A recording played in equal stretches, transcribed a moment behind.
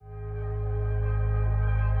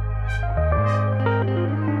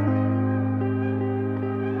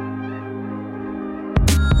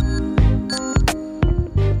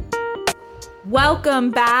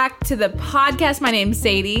Welcome back to the podcast. My name's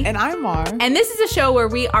Sadie. And I'm Mar. And this is a show where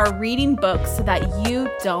we are reading books so that you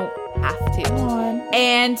don't have to. Come on.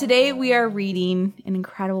 And today we are reading an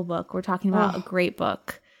incredible book. We're talking about a great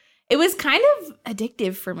book. It was kind of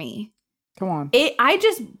addictive for me. Come on. I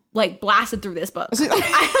just blasted through this book.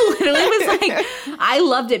 I literally was like, I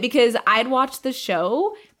loved it because I'd watched the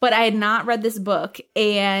show, but I had not read this book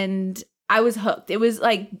and I was hooked. It was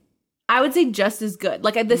like, I would say just as good.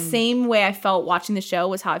 Like the same way I felt watching the show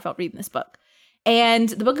was how I felt reading this book. And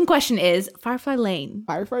the book in question is Firefly Lane.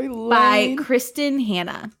 Firefly Lane. By Kristen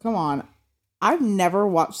Hanna. Come on. I've never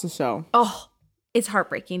watched the show. Oh, it's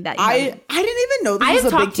heartbreaking that you I didn't even know this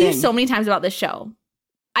was a big thing. I have talked to you so many times about this show.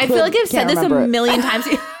 I feel like I've said this a million times.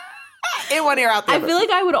 In one ear, out the other. I feel like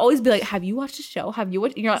I would always be like, have you watched the show? Have you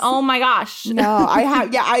watched? And you're like, oh my gosh. No, I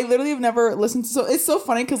have. Yeah, I literally have never listened to. So it's so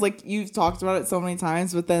funny because like you've talked about it so many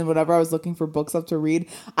times, but then whenever I was looking for books up to read,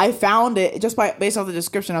 I found it just based off the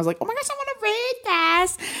description. I was like, oh my gosh, I want to read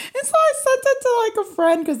this. And so I sent it to like a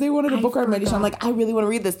friend because they wanted a book recommendation. I'm like, I really want to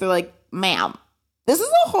read this. They're like, ma'am, this is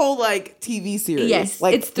a whole like TV series. Yes,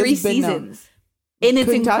 like, it's 3 seasons. And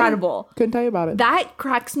it's incredible. Couldn't tell you about it. That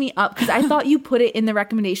cracks me up because I thought you put it in the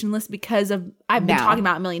recommendation list because of I've been talking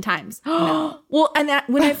about it a million times. No. Well, and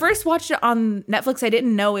when I first watched it on Netflix, I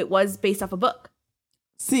didn't know it was based off a book.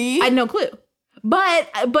 See? I had no clue.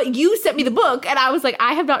 But you sent me the book and I was like,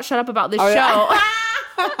 I have not shut up about this show.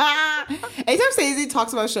 Yeah. Anytime Stacey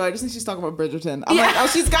talks about a show, I just think she's talking about Bridgerton. I'm like, oh,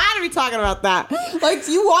 she's got to be talking about that. Like,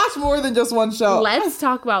 you watch more than just one show. Let's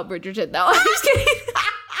talk about Bridgerton, though. I'm just kidding.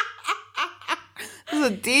 This is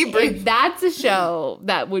a deep That's a show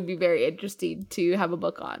that would be very interesting to have a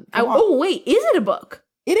book on. Oh, wait. Is it a book?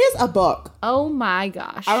 It is a book. Oh, my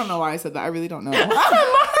gosh. I don't know why I said that. I really don't know. I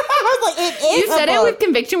was like, it is You said it with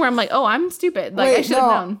conviction where I'm like, oh, I'm stupid. Like, I should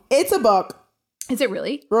have known. It's a book. Is it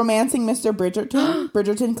really? Romancing Mr. Bridgerton.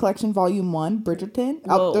 Bridgerton Collection Volume 1. Bridgerton.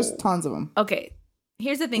 Oh, there's tons of them. Okay.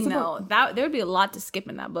 Here's the thing, though. There would be a lot to skip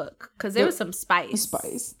in that book because there was some spice. But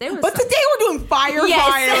today we're doing Firefly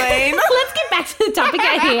Lane. Let's get back to the topic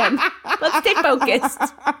at hand. Let's stay focused.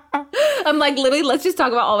 I'm like, literally, let's just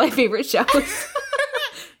talk about all my favorite shows.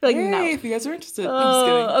 Like, hey, no. if you guys are interested. I'm just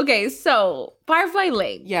kidding. Okay, so Firefly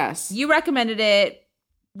Lane. Yes. You recommended it.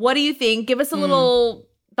 What do you think? Give us a little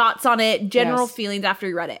thoughts on it, general feelings after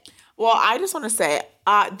you read it. Well, I just want to say,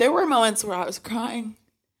 there were moments where I was crying.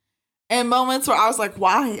 And moments where I was like,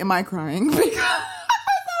 why am I crying? Because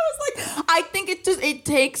I think it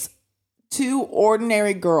takes two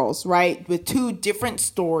ordinary girls, right, with two different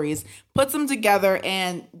stories, puts them together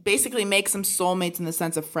and basically makes them soulmates in the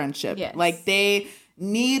sense of friendship. Yes. Like they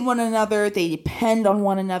need one another. They depend on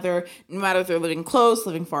one another, no matter if they're living close,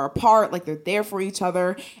 living far apart, like they're there for each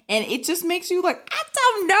other. And it just makes you like, I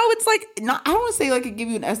don't know. It's like, I don't want to say like it give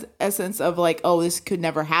you an essence of like, oh, this could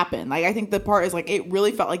never happen. Like, I think the part is like, it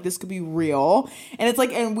really felt like this could be real. And it's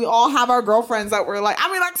like, and we all have our girlfriends that were like,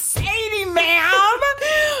 I mean, like, Sadie, ma'am.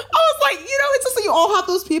 I was like, it's just like you all have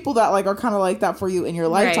those people that like are kind of like that for you in your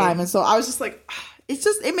lifetime. Right. And so I was just like,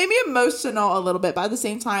 it made me emotional a little bit. But at the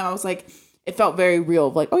same time, I was like, it felt very real.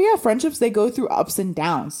 Like, oh yeah, friendships, they go through ups and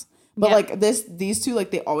downs. But like these two, like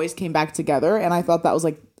they always came back together. And I thought that was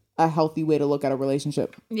like a healthy way to look at a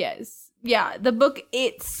relationship. Yes. Yeah. The book,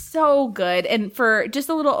 it's so good. And for just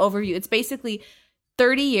a little overview, it's basically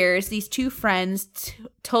 30 years, these two friends,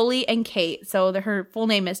 Tully and Kate. So her full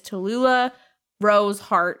name is Tallulah Rose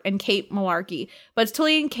Hart and Kate Malarkey. But it's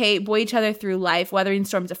Tully and Kate buoy each other through life, weathering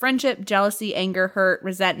storms of friendship, jealousy, anger, hurt,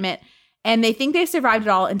 resentment. And they think they've survived it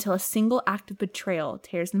all until a single act of betrayal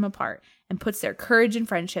tears them apart and puts their courage and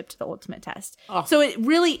friendship to the ultimate test. Oh. So it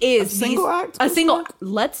really is a single.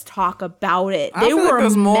 Let's talk about it. There were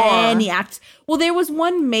many acts. Well, there was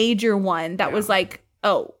one major one that was like,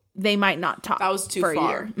 oh, they might not talk. That was too far. A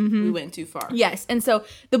year. Mm-hmm. We went too far. Yes. And so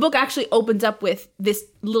the book actually opens up with this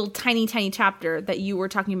little tiny chapter that you were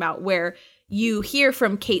talking about where you hear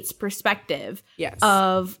from Kate's perspective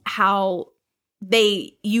of how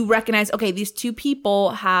you recognize, okay, these two people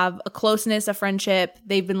have a closeness, a friendship.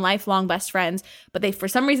 They've been lifelong best friends, but for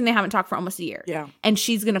some reason, they haven't talked for almost a year. Yeah. And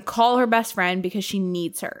she's going to call her best friend because she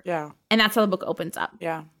needs her. Yeah. And that's how the book opens up.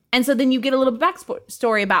 Yeah. And so then you get a little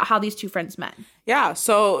backstory about how these two friends met. Yeah.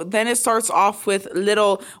 So then it starts off with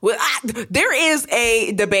there is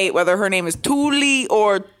a debate whether her name is Tully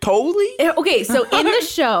or Tolly. Okay. So in the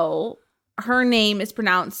show, her name is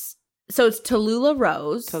pronounced, so it's Tallulah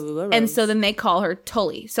Rose. And so then they call her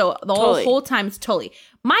Tully. So the whole time it's Tully.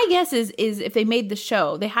 My guess is if they made the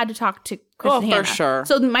show, they had to talk to Kristen Hanna. For sure.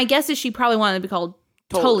 So my guess is she probably wanted to be called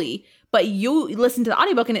Tully. But you listened to the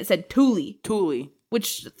audiobook and it said Tully. Tully.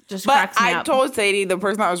 which just But cracks me I up. told Sadie the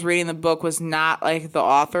person that was reading the book was not like the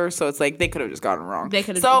author, so it's like they could have just gotten it wrong. They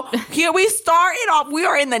could have. So here we start it off. We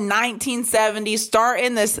are in the 1970s,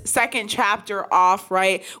 starting this second chapter off,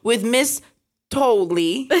 right, with Miss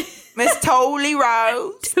Tolley. Miss Tolley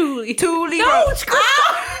Rose. Tooley. Tooley No, Rose.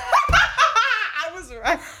 I was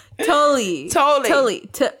right. Tully. Tully.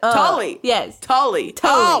 Tully. Yes. Tully.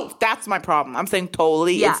 Tully. Oh, that's my problem. I'm saying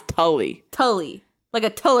Tully. Yeah. It's Tully. Tully. Like a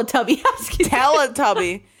Teletubby.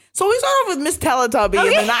 Teletubby. So we start off with Miss Teletubby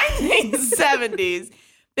in the 1970s.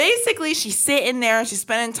 Basically, she's sitting there. She's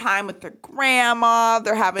spending time with her grandma.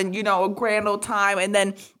 They're having, a grand old time. And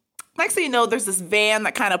then next thing you know, there's this van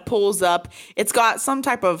that kind of pulls up. It's got some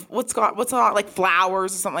type of, what's got like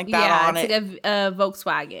flowers or something like that on it. Yeah, it's like a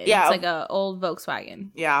Volkswagen. Yeah. It's like a old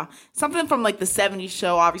Volkswagen. Yeah. Something from like the 70s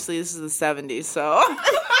show. Obviously, this is the 70s, so...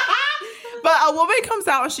 But a woman comes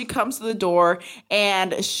out and she comes to the door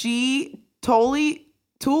and she Tully,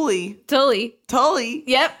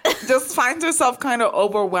 Yep. just finds herself kind of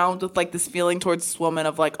overwhelmed with like this feeling towards this woman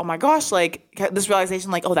of like, oh my gosh, like this realization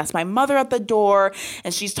like, oh, that's my mother at the door.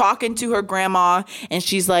 And she's talking to her grandma and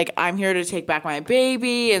she's like, I'm here to take back my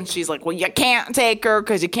baby. And she's like, well, you can't take her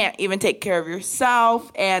because you can't even take care of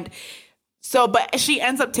yourself. And so, but she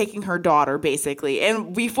ends up taking her daughter, basically.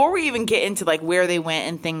 And before we even get into, like, where they went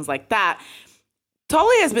and things like that,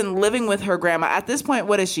 Tully has been living with her grandma. At this point,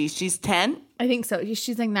 what is she? She's 10? I think so.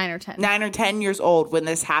 She's like 9 or 10. 9 or 10 years old when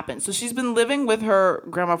this happened. So she's been living with her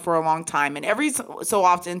grandma for a long time. And every so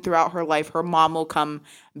often throughout her life, her mom will come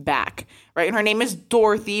back, right? And her name is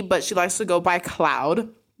Dorothy, but she likes to go by Cloud.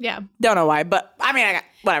 Yeah. Don't know why, but I mean,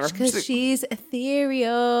 whatever. Because she's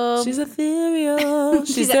ethereal. She's ethereal.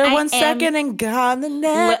 She's there one second and gone the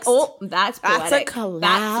next. Oh, that's poetic. That's a cloud.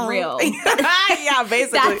 That's real. Yeah,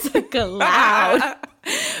 basically. That's a cloud.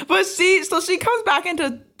 But she comes back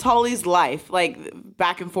into Tully's life, like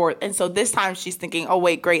back and forth. And so this time she's thinking, oh,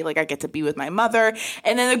 wait, great. Like I get to be with my mother.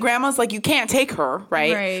 And then the grandma's like, you can't take her,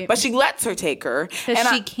 right? Right. But she lets her take her. Because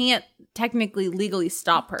she can't technically legally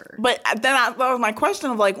stop her. But then that was my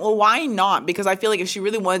question of like, well, why not? Because I feel like if she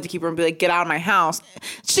really wanted to keep her and be like, get out of my house,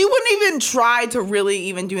 she wouldn't even try to really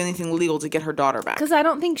even do anything legal to get her daughter back. Because I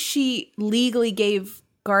don't think she legally gave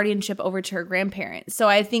guardianship over to her grandparents. So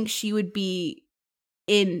I think she would be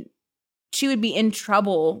in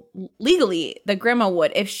trouble legally, the grandma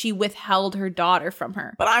would, if she withheld her daughter from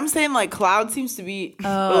her. But I'm saying like Cloud seems to be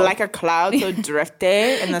like a cloud so drifty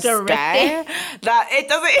in the sky that it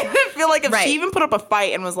doesn't even feel like if she even put up a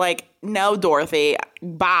fight and was like, no, Dorothy,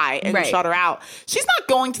 bye, and shut her out. She's not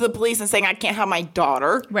going to the police and saying, I can't have my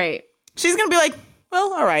daughter. Right. She's going to be like,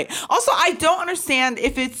 well, all right. Also, I don't understand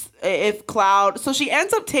if Cloud. So she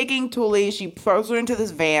ends up taking Tully. She throws her into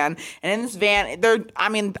this van, and in this van,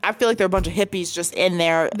 I feel like there are a bunch of hippies just in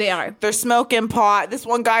there. They are. They're smoking pot. This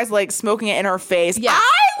one guy's like smoking it in her face. Yeah.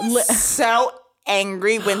 I was so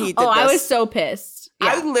angry when he did this. I was so pissed.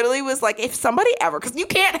 Yeah. I literally was like, if somebody ever, because you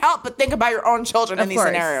can't help but think about your own children in these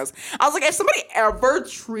scenarios. I was like, if somebody ever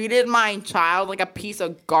treated my child like a piece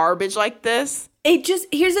of garbage like this. Here's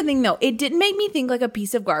the thing though. It didn't make me think like a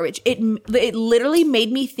piece of garbage. It literally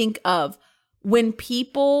made me think of when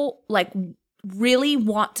people like really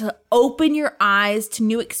want to open your eyes to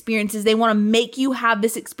new experiences. They want to make you have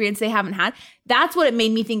this experience they haven't had. That's what it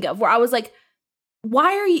made me think of, where I was like,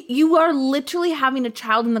 why are you are literally having a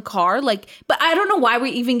child in the car? Like, but I don't know why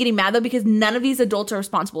we're even getting mad though, because none of these adults are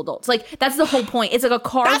responsible adults. Like, that's the whole point. It's like a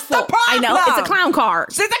car That's full. the problem. I know, it's a clown car.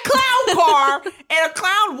 It's a clown car, and a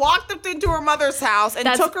clown walked up into her mother's house and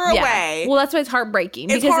took her away. Well, that's why it's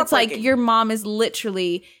heartbreaking. It's like your mom is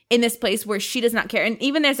literally in this place where she does not care. And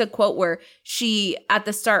even there's a quote where at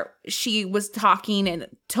the start, she was talking and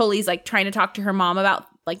Tully's like trying to talk to her mom about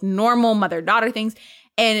like normal mother-daughter things.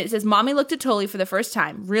 And it says, Mommy looked at Tully for the first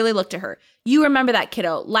time, really looked at her. You remember that,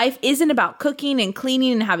 kiddo. Life isn't about cooking and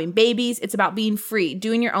cleaning and having babies. It's about being free,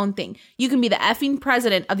 doing your own thing. You can be the effing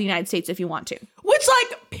president of the United States if you want to. Which,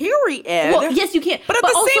 like, period. Well, yes, you can. But at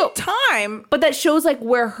the same time. But that shows, like,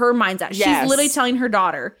 where her mind's at. Yes. She's literally telling her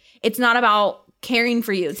daughter, it's not about caring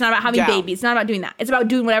for you. It's not about having babies. It's not about doing that. It's about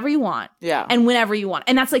doing whatever you want. Yeah. And whenever you want.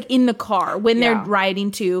 And that's, like, in the car when they're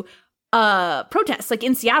riding to protests, like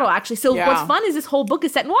in Seattle, actually. So what's fun is this whole book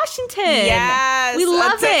is set in Washington. Yes. We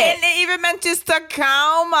love it. And it even mentions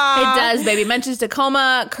Tacoma. It does, baby. It mentions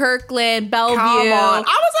Tacoma, Kirkland, Bellevue. Come on.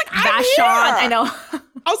 I was like, I'm Vashon. here. I know.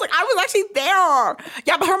 I was like, I was actually there.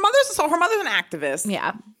 Yeah, but her mother's an activist.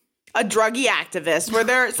 Yeah. A druggie activist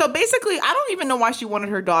so basically I don't even know why she wanted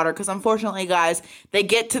her daughter, because unfortunately, guys, they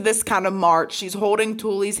get to this kind of march. She's holding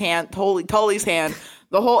Tully's hand.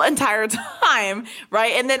 the whole entire time,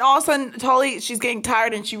 right? And then all of a sudden, Tully, she's getting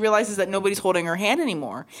tired and she realizes that nobody's holding her hand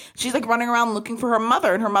anymore. She's like running around looking for her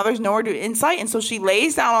mother, and her mother's nowhere in sight. And so she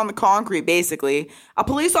lays down on the concrete, basically. A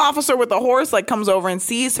police officer with a horse like comes over and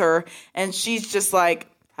sees her, and she's just like,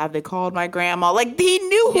 have they called my grandma? Like, he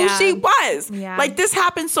knew who she was. Yeah. Like, this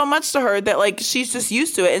happened so much to her that, like, she's just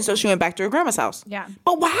used to it. And so she went back to her grandma's house. Yeah.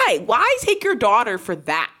 But why? Why take your daughter for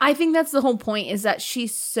that? I think that's the whole point, is that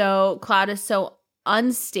Cloud is so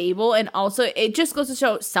unstable. And also, it just goes to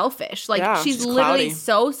show selfish. Like, she's literally cloudy.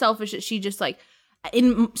 so selfish that she just, like,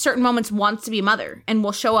 in certain moments wants to be a mother and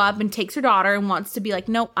will show up and takes her daughter and wants to be like,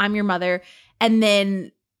 nope, I'm your mother. And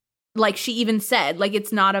then, like she even said, like,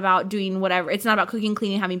 it's not about doing whatever. It's not about cooking,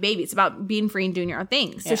 cleaning, having babies. It's about being free and doing your own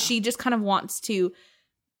thing. So she just kind of wants to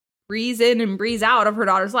breeze in and breeze out of her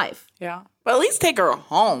daughter's life. Yeah. But at least take her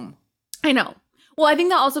home. I know. Well, I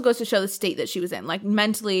think that also goes to show the state that she was in. Like,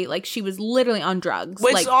 mentally, like, she was literally on drugs.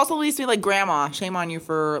 Which like, also leads me like, grandma, shame on you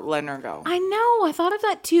for letting her go. I know. I thought of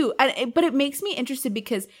that too. But it makes me interested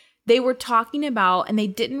because they were talking about, and they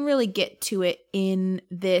didn't really get to it in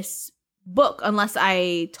this book unless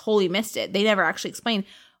I totally missed it. They never actually explained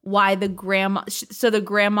why the grandma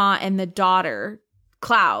and the daughter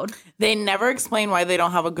Cloud, they never explain why they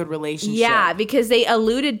don't have a good relationship. Yeah, because they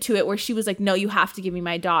alluded to it where she was like, no, you have to give me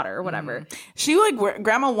my daughter or whatever. She like,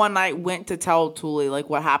 grandma one night went to tell Thule like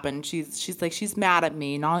what happened. She's like, she's mad at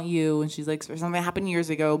me, not you. And she's like, something happened years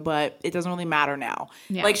ago, but it doesn't really matter now.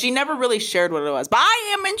 Yeah. Like, she never really shared what it was. But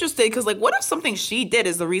I am interested because, like, what if something she did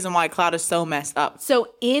is the reason why Cloud is so messed up? So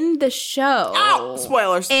in the show,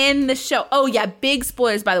 spoilers. In the show, oh yeah, big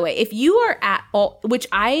spoilers, by the way. If you are at all, which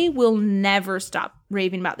I will never stop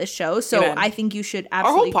raving about this show, so I think you should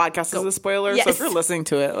absolutely. Our whole podcast is a spoiler, so if you're listening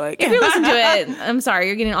to it, like, if you're listening to it, I'm sorry,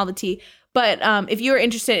 you're getting all the tea. But if you're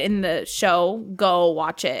interested in the show, go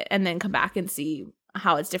watch it and then come back and see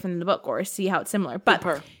how it's different than the book, or see how it's similar.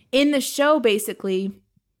 But in the show, basically,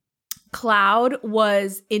 Cloud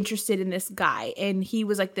was interested in this guy, and he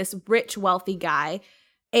was like this rich, wealthy guy.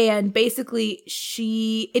 And basically,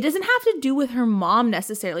 it doesn't have to do with her mom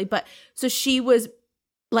necessarily, but so she was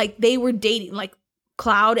like, they were dating, like,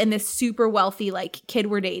 Cloud and this super wealthy, like, kid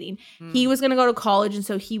were dating. He was going to go to college. And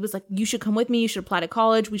so he was like, you should come with me. You should apply to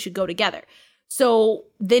college. We should go together. So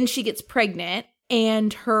then she gets pregnant,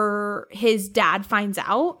 and his dad finds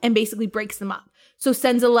out and basically breaks them up. So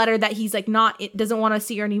sends a letter that he's like, doesn't want to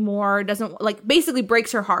see her anymore. Doesn't, like, basically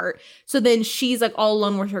breaks her heart. So then she's like all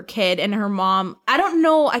alone with her kid, and her mom, I don't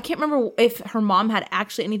know. I can't remember if her mom had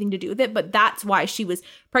actually anything to do with it, but that's why she was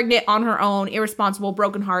pregnant on her own, irresponsible,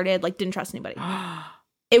 brokenhearted, like, didn't trust anybody.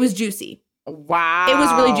 It was juicy. Wow. It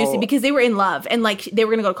was really juicy because they were in love, and like they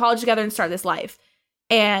were going to go to college together and start this life.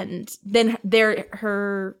 And then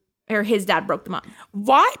his dad broke them up.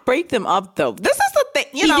 Why break them up though? This is the thing.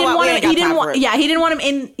 He didn't want him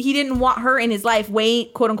in. He didn't want her in his life,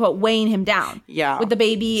 quote unquote, weighing him down. Yeah, with the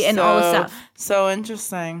baby and all the stuff. So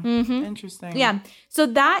interesting. Mm-hmm. Interesting. Yeah. So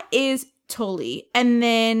that is Tully, and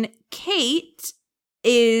then Kate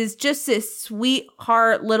is just this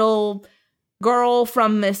sweetheart little girl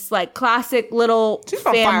from this like classic little She's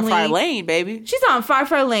from Firefly Lane, baby. She's on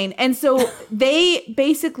Firefly Lane. And so they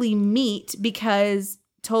basically meet because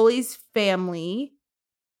Tully's family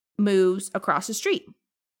moves across the street.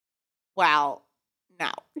 Wow.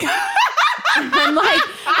 No. I'm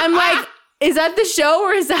like, is that the show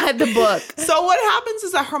or is that the book? So what happens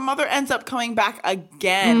is that her mother ends up coming back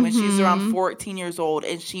again when she's around 14 years old,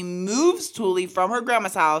 and she moves Tully from her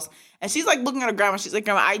grandma's house. And she's like looking at her grandma. She's like,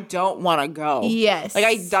 Grandma, I don't want to go. Yes. Like,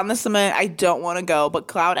 I've done this a minute. I don't want to go. But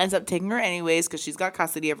Cloud ends up taking her anyways because she's got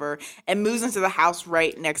custody of her, and moves into the house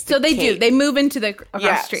right next to So they Kate. do. They move into across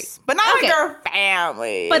the street. But not like their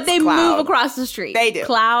family. But they move across the street. They do.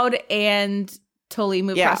 Cloud and Tully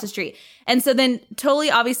move across the street. And so then Tully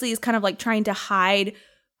obviously is kind of like trying to hide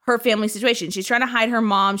her family situation. She's trying to hide her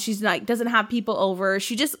mom. She's like, doesn't have people over.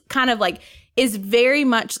 She just kind of like is very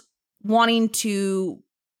much wanting to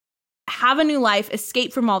have a new life,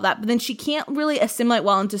 escape from all that, but then she can't really assimilate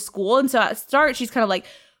well into school. And so at start, she's kind of like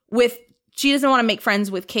she doesn't want to make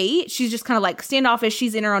friends with Kate. She's just kind of like standoffish.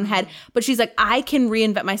 She's in her own head, but she's like, I can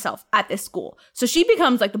reinvent myself at this school. So she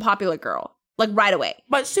becomes like the popular girl, like right away.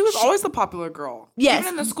 But she was always the popular girl. Yes.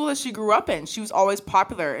 Even in the school that she grew up in, she was always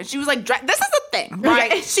popular. And she was like, this is the thing,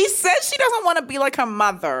 right? She says she doesn't want to be like her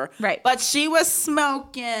mother. Right. But she was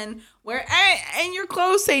smoking, and your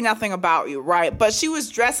clothes say nothing about you, right? But she was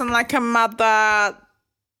dressing like her mother,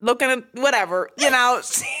 looking at whatever, you know.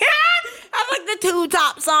 I like the two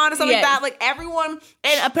tops on and stuff like that. Like everyone,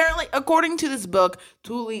 and apparently, according to this book,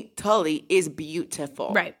 Tully is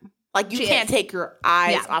beautiful. Right. Like, you can't take your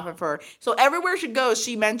eyes off of her. So everywhere she goes,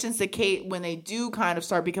 she mentions to Kate when they do kind of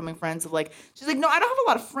start becoming friends of like, she's like, no, I don't have a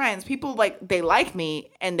lot of friends. People like, they like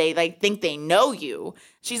me and they like think they know you.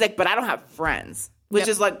 She's like, but I don't have friends, which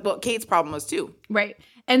is like what Kate's problem was too. Right.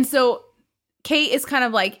 And so Kate is kind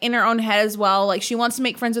of like in her own head as well. Like, she wants to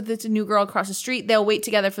make friends with this new girl across the street. They'll wait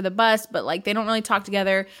together for the bus, but like they don't really talk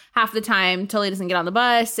together half the time. Tully doesn't get on the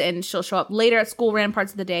bus and she'll show up later at school, random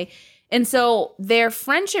parts of the day. And so their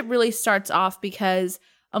friendship really starts off because,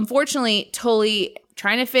 unfortunately, Tully,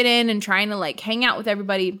 trying to fit in and trying to like hang out with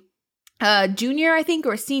everybody, junior, I think,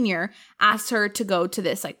 or senior, asks her to go to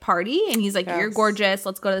this like party. And he's like, you're gorgeous.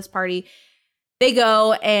 Let's go to this party. They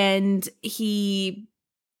go, and he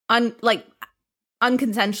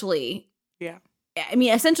unconsensually. Yeah. I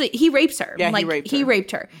mean, essentially, he rapes her. Yeah, like, he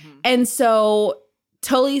raped her. Mm-hmm. And so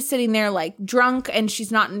Tully's sitting there like drunk, and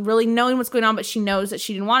she's not really knowing what's going on, but she knows that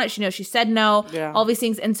she didn't want it. She knows she said no, all these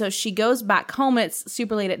things. And so she goes back home. It's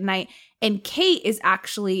super late at night, and Kate is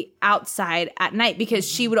actually outside at night because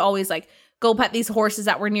she would always like go pet these horses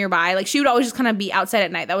that were nearby. Like, she would always just kind of be outside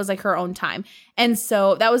at night. That was like her own time. And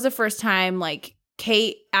so that was the first time like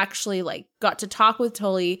Kate actually like got to talk with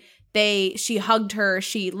Tully. She hugged her,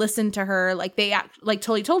 she listened to her, like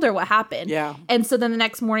Tully told her what happened. Yeah. And so then the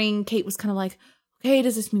next morning, Kate was kind of like, okay,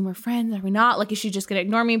 does this mean we're friends? Are we not? Like, is she just gonna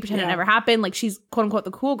ignore me and pretend it never happened? Like, she's quote unquote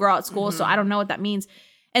the cool girl at school, so I don't know what that means.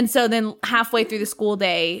 And so then halfway through the school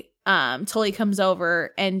day, Tully comes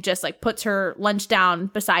over and just like puts her lunch down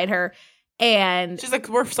beside her, and she's like,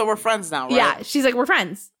 we're friends now, right? Yeah, she's like, we're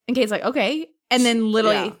friends. And Kate's like, okay. And then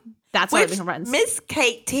literally that's how they become friends. Miss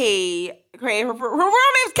Kate T, her real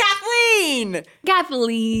name's Kathleen.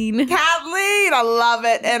 Kathleen, I love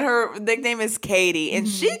it. And her nickname is Katie. And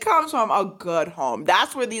she comes from a good home.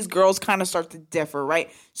 That's where these girls kind of start to differ, right?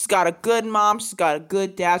 She's got a good mom. She's got a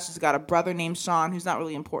good dad. She's got a brother named Sean, who's not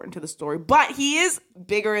really important to the story. But he is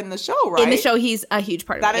bigger in the show, right? In the show, he's a huge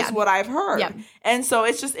part of it. That is what I've heard. Yeah. And so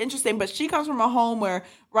it's just interesting. But she comes from a home where,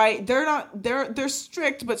 right, they're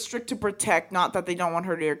strict, but strict to protect, not that they don't want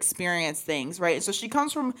her to experience things, right? And so she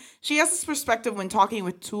has this perspective when talking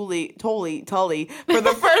with Tully for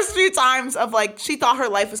the first few times of like, she thought her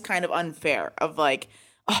life was kind of unfair, of like,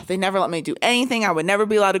 oh, they never let me do anything. I would never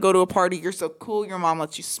be allowed to go to a party. You're so cool. Your mom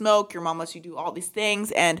lets you smoke. Your mom lets you do all these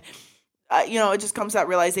things. And, it just comes to that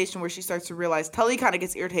realization where she starts to realize, Tully kind of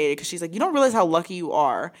gets irritated because she's like, you don't realize how lucky you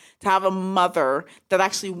are to have a mother that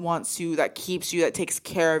actually wants you, that keeps you, that takes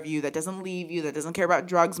care of you, that doesn't leave you, that doesn't care about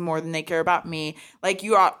drugs more than they care about me. Like,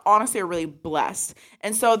 you are honestly really blessed.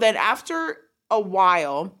 And so then after a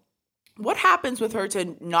while, what happens with her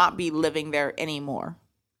to not be living there anymore?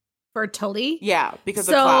 For Tully? Yeah, because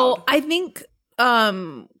of Cloud. So I think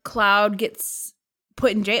Cloud gets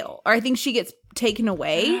put in jail, or I think she gets taken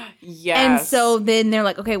away. Yes. And so then they're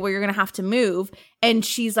like, okay, well, you're going to have to move. And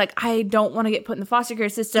she's like, I don't want to get put in the foster care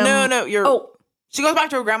system. No, she goes back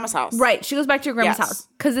to her grandma's house. Right, she goes back to her grandma's house.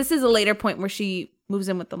 Because this is a later point where she moves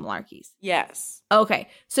in with the Malarkeys. Yes. Okay,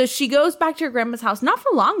 so she goes back to her grandma's house. Not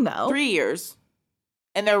for long, though. 3 years.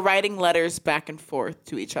 And they're writing letters back and forth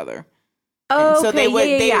to each other. Oh, so okay.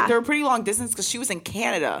 They're a pretty long distance because she was in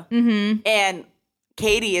Canada, and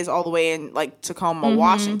Katie is all the way in like Tacoma,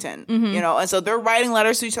 Washington. And so they're writing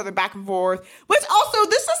letters to each other back and forth. Which also,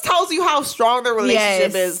 this just tells you how strong their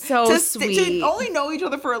relationship is. So sweet. To only know each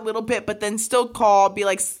other for a little bit, but then still call, be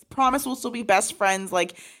like, promise we'll still be best friends.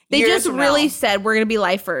 Like, they just really said we're gonna be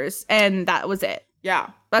lifers, and that was it. Yeah,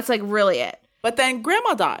 that's like really it. But then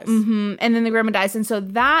grandma dies. And then the grandma dies. And so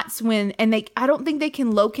that's when, and I don't think they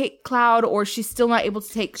can locate Cloud, or she's still not able to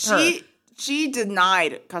take her. She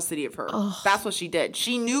denied custody of her. Ugh. That's what she did.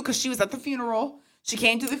 She knew because she was at the funeral. She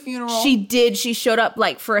came to the funeral. She did. She showed up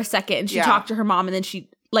like for a second, and she talked to her mom, and then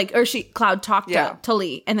Cloud talked to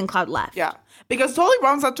Tully, and then Cloud left. Yeah. Because Tully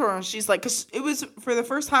runs up to her and she's like, because it was for the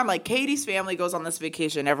first time, like, Katie's family goes on this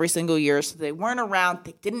vacation every single year. So they weren't around.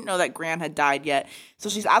 They didn't know that Gran had died yet. So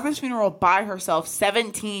she's at this funeral by herself,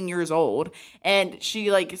 17 years old. And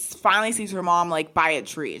she, like, finally sees her mom, like, by a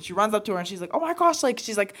tree. And she runs up to her and she's like, oh my gosh. Like,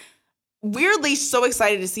 she's like, weirdly so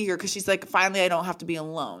excited to see her because she's like, finally I don't have to be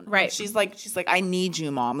alone. Right. And she's like, I need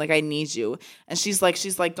you, Mom. Like, I need you. And she's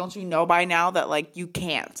like, don't you know by now that, like, you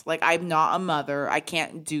can't. Like, I'm not a mother. I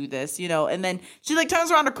can't do this, And then she, like,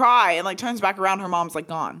 turns around to cry and, like, turns back around. Her mom's, like,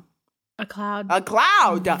 gone. A cloud.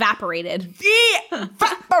 Evaporated.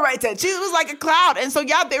 Evaporated. She was like a cloud. And so,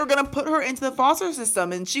 they were going to put her into the foster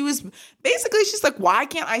system. And she was, basically, she's like, why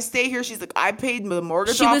can't I stay here? She's like, I paid the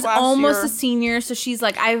mortgage off last year. She was almost a senior. So she's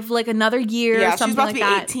like, I have like another year or something like that. She's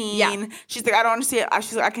about to be 18. Yeah. She's like, I don't understand.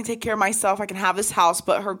 She's like, I can take care of myself. I can have this house.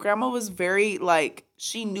 But her grandma was very like,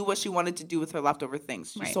 she knew what she wanted to do with her leftover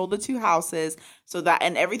things. She sold the 2 houses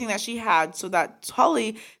and everything that she had so that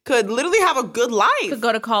Tully could literally have a good life. Could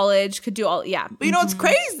go to college, could do all, But you know what's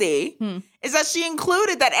crazy? Is that she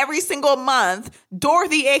included that every single month,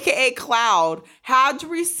 Dorothy, a.k.a. Cloud, had to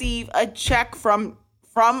receive a check from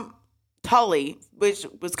Tully, which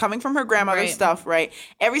was coming from her grandmother's stuff, right?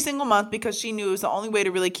 Every single month, because she knew it was the only way to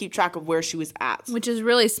really keep track of where she was at. Which is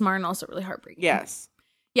really smart and also really heartbreaking. Yes.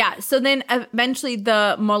 Yeah, so then eventually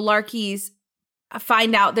the Malarkeys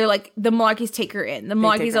find out. They're like, the Malarkeys take her in. The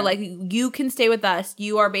Malarkeys are like, you can stay with us.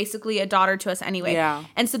 You are basically a daughter to us anyway. Yeah.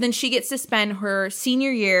 And so then she gets to spend her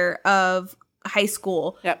senior year of high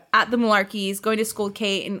school at the Malarkeys, going to school with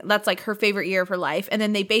Kate, and that's like her favorite year of her life. And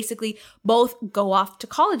then they basically both go off to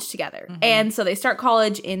college together. And so they start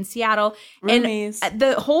college in Seattle. Roomies. And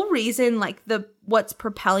the whole reason, like what's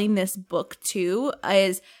propelling this book too,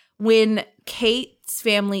 is when Kate's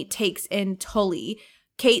family takes in Tully,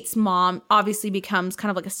 Kate's mom obviously becomes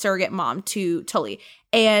kind of like a surrogate mom to Tully.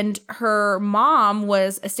 And her mom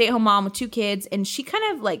was a stay-at-home mom with 2 kids, and she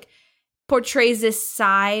kind of like portrays this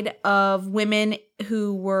side of women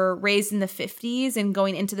who were raised in the 50s and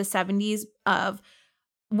going into the 70s, of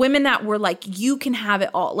women that were like, you can have it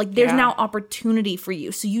all. Like, there's now opportunity for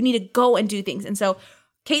you. So you need to go and do things. And so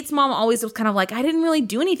Kate's mom always was kind of like, I didn't really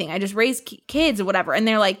do anything. I just raised kids or whatever. And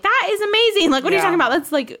they're like, that is amazing. Like, what are you talking about?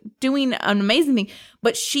 That's like doing an amazing thing.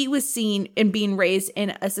 But she was seen and being raised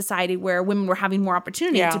in a society where women were having more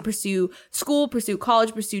opportunity to pursue school, pursue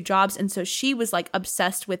college, pursue jobs. And so she was like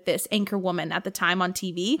obsessed with this anchor woman at the time on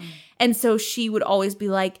TV. And so she would always be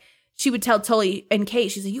like, she would tell Tully and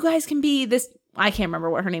Kate, she's like, you guys can be this. I can't remember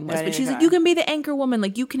what her name was, but she's like, you can be the anchor woman.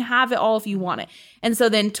 Like, you can have it all if you want it. And so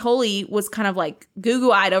then Tully was kind of like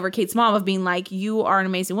goo-goo-eyed over Kate's mom of being like, you are an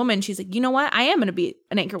amazing woman. She's like, you know what? I am going to be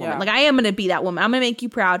an anchor woman. Like, I am going to be that woman. I'm going to make you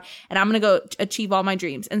proud, and I'm going to go achieve all my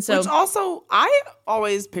dreams. And so, which also, I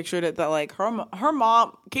always pictured it that like her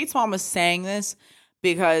mom, Kate's mom, was saying this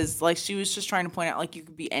because like she was just trying to point out like you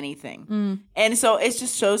could be anything. And so it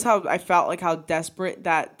just shows how I felt like how desperate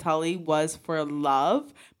that Tully was for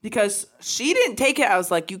love, because she didn't take it as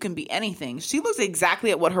like you can be anything. She looks exactly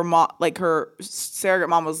at what her mom, like her surrogate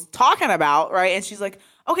mom, was talking about, right? And she's like,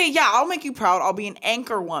 okay, yeah, I'll make you proud. I'll be an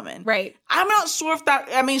anchor woman. Right. I'm not sure if that,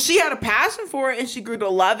 I mean, she had a passion for it and she grew to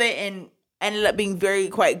love it and ended up being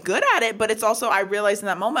quite good at it. But it's also, I realized in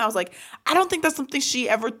that moment, I was like, I don't think that's something she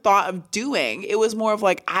ever thought of doing. It was more of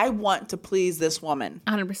like, I want to please this woman.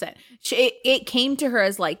 100%. It came to her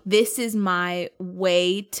as like, this is my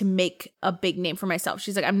way to make a big name for myself.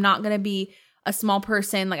 She's like, I'm not going to be a small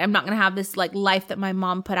person. Like, I'm not going to have this like life that my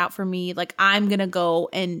mom put out for me. Like, I'm going to go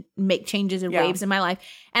and make changes and waves in my life.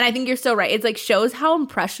 And I think you're so right. It's like shows how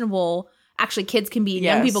impressionable actually kids can be and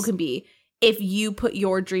young people can be if you put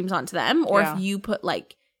your dreams onto them, or if you put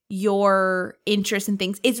like your interests and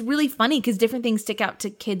things. It's really funny because different things stick out to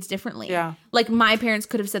kids differently. Yeah. Like, my parents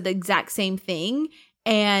could have said the exact same thing,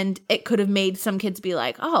 and it could have made some kids be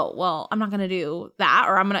like, oh, well, I'm not going to do that,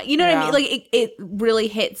 or I'm going to, you know what I mean? Like, it really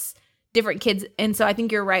hits different kids. And so I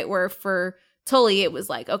think you're right, where for Tully, it was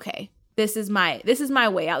like, okay, this is my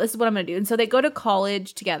way out. This is what I'm going to do. And so they go to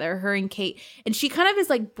college together, her and Kate, and she kind of is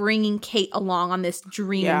like bringing Kate along on this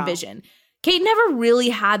dream and vision. Kate never really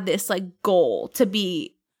had this like goal to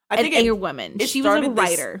be an anchor woman. She was a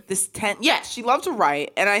writer. She loved to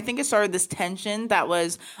write. And I think it started this tension that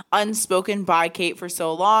was unspoken by Kate for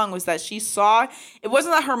so long, was that she saw, it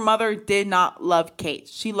wasn't that her mother did not love Kate.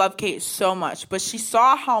 She loved Kate so much, but she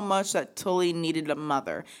saw how much that Tully needed a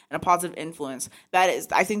mother and a positive influence. That is,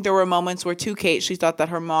 I think there were moments where to Kate, she thought that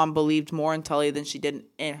her mom believed more in Tully than she did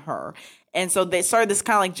in her. And so they started this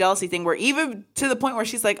kind of like jealousy thing, where even to the point where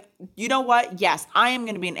she's like, you know what? Yes, I am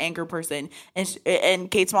going to be an anchor person. And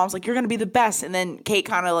Kate's mom's like, you're going to be the best. And then Kate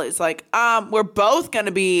kind of is like, we're both going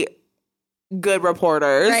to be good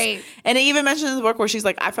reporters. Right. And it even mentions in the book where she's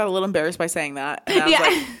like, I felt a little embarrassed by saying that. And I was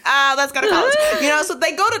like, let's go to college. You know, so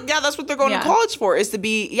they go to, that's what they're going to college for, is to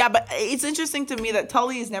be, but it's interesting to me that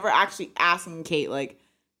Tully is never actually asking Kate, like,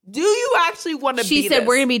 do you actually want to be She said, this?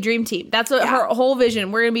 We're going to be dream team. That's what her whole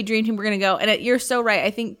vision. We're going to be dream team. We're going to go. And you're so right. I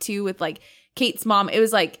think, too, with, like, Kate's mom, it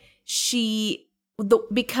was like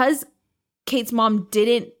because Kate's mom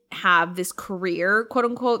didn't have this career, quote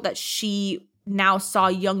unquote, that she now saw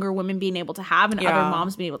younger women being able to have and other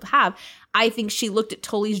moms being able to have. I think she looked at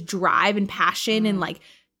Tully's drive and passion and, like,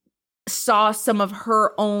 saw some of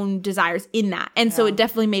her own desires in that. And so it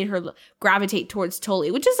definitely made her gravitate towards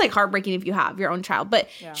Tully, which is like heartbreaking if you have your own child. But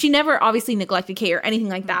she never obviously neglected Kate or anything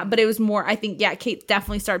like that. But it was more, I think, Kate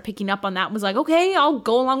definitely started picking up on that and was like, okay, I'll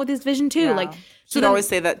go along with his vision too. Like, she'd always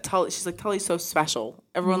say that she's like, Tully's so special.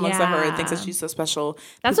 Everyone looks at her and thinks that she's so special.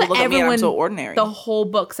 That's People what look everyone, at me and I'm so ordinary. The whole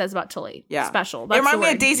book says about Tully. Yeah. Special. That's it reminds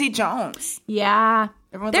me of Daisy Jones. Yeah.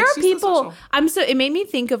 Everyone's there like, are she's people, so it made me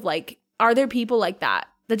think of like, are there people like that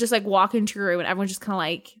just like walk into your room and everyone's just kind of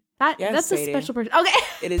like, that's Sadie. a special person. Okay.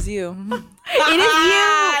 It is you. It is you.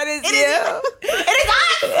 It is you. It is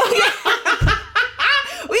us.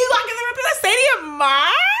 We walk in the room to the stadium,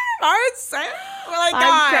 we're like,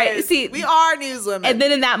 guys, see, we are newswomen. And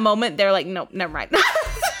then in that moment, they're like, nope, never mind.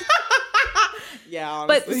 Yeah,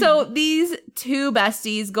 honestly. But so these two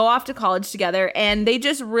besties go off to college together and they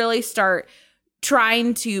just really start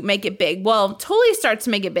trying to make it big. Well, Tully starts to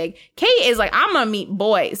make it big. Kate is like, I'm gonna meet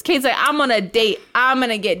boys. Kate's like, I'm gonna date. I'm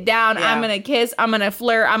gonna get down. I'm gonna kiss. I'm gonna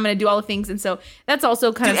flirt. I'm gonna do all the things. And so that's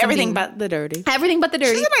also kind of everything but the dirty. Everything but the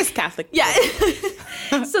dirty. She's a nice Catholic. Yeah.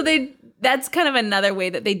 So that's kind of another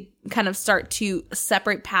way that they kind of start to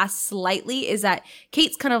separate paths slightly, is that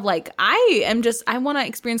Kate's kind of like, I want to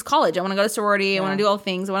experience college. I want to go to sorority. I want to do all the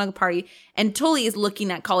things. I want to go party. And Tully is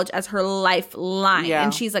looking at college as her lifeline. Yeah.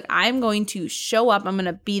 And she's like, I'm going to show up. I'm going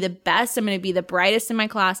to be the best. I'm going to be the brightest in my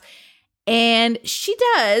class. And she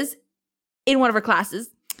does in one of her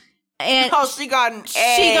classes. And she got an A.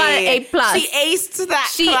 She got an A+. She aced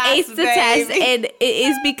that She class, aced the test, and it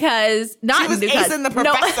is because she was acing the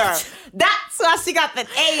professor. That's why she got the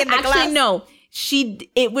A in the class. Actually, no.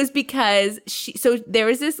 It was because so there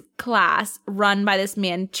was this class run by this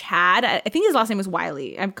man, Chad. I think his last name was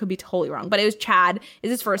Wiley. I could be totally wrong, but it was Chad is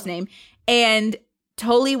his first name. And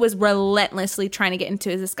Tully was relentlessly trying to get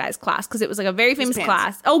into this guy's class because it was like a very famous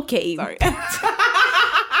class. Okay. Sorry.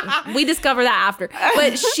 We discover that after.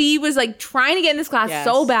 But she was like trying to get in this class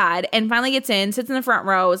so bad and finally gets in, sits in the front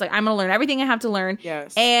row, is like, I'm going to learn everything I have to learn.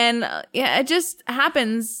 Yes. And it just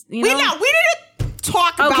happens. You know? We didn't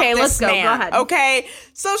talk about this let's go. man. Go ahead. Okay.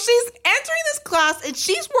 So she's entering this class and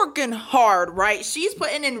she's working hard, right? She's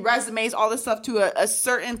putting in resumes, all this stuff to a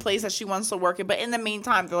certain place that she wants to work in. But in the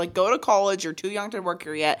meantime, they're like, go to college. You're too young to work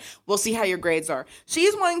here yet. We'll see how your grades are.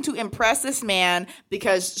 She's wanting to impress this man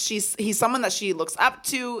because he's someone that she looks up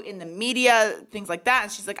to in the media, things like that.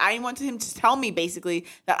 And she's like, I want him to tell me basically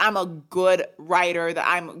that I'm a good writer, that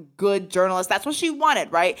I'm a good journalist. That's what she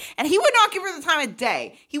wanted, right? And he would not give her the time of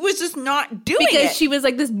day. He was just not doing it. Because she was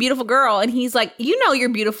like this beautiful girl. And he's like, you know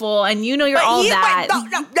you're beautiful and you know you're all that. No.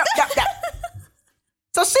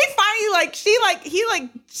 So she finally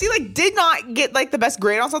she did not get like the best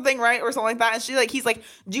grade on something, right? Or something like that. And he's like,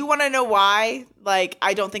 do you want to know why? Like,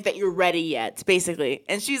 I don't think that you're ready yet, basically.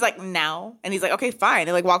 And she's like, no. And he's like, okay, fine.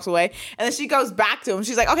 And like walks away. And then she goes back to him.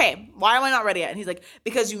 She's like, okay, why am I not ready yet? And he's like,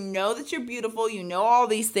 because you know that you're beautiful. You know all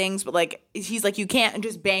these things. But like, he's like, you can't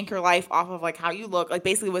just bank your life off of like how you look. Like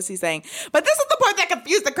basically what's he saying. But this is the part that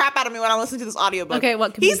confused the crap out of me when I listened to this audiobook. Okay,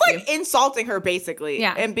 what confused He's like insulting her basically.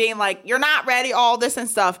 Yeah. And being like, you're not ready, all this and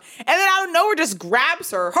stuff. And then out of nowhere just grabs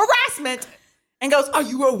her, harassment, and goes, are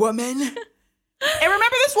you a woman? And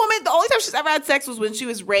remember, this woman, the only time she's ever had sex was when she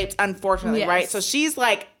was raped, unfortunately, right? So she's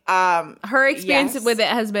like, her experience with it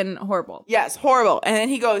has been horrible. Yes, horrible. And then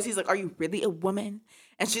he's like, are you really a woman?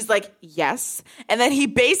 And she's like, yes. And then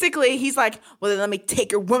he's like, well, then let me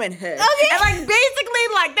take your womanhood. Okay. And like, basically,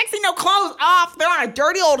 like, next thing you know, clothes off. They're on a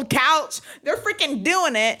dirty old couch. They're freaking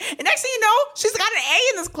doing it. And next thing you know, she's got an A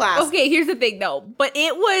in this class. Okay, here's the thing, though. But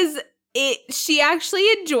she actually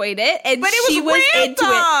enjoyed it, and but it was into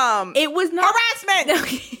it. It was not harassment.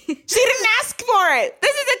 Okay. She didn't ask for it.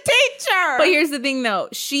 This is a teacher. But here's the thing, though.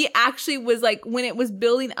 She actually was like, when it was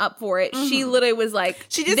building up for it, she literally was like,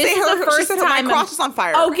 she did say her first time. My cross is on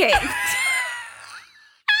fire. Okay.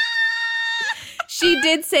 She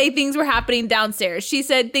did say things were happening downstairs. She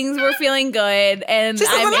said things were feeling good, and she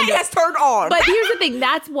said the light has turned on. But here's the thing: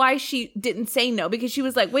 that's why she didn't say no, because she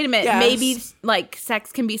was like, "Wait a minute, maybe like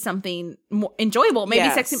sex can be something more enjoyable. Maybe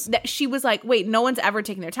sex." She was like, "Wait, no one's ever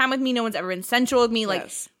taken their time with me. No one's ever been sensual with me.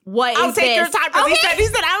 Like, what I'll is take this?" your time. He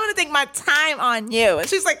said, I want to take my time on you. And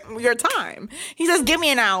she's like, your time. He says, give me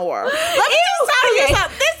an hour. Let me just tell you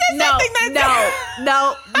something. This is something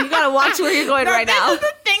No. You got to watch where you're going right now. This is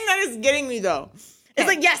the thing that is getting me, though. It's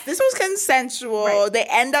like, yes, this was consensual. Right. They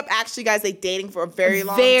end up actually, guys, dating for a very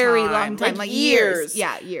long time. Like years.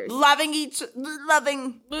 Yeah, years. Loving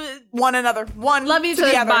one another. Loving each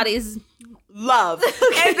other's bodies. love.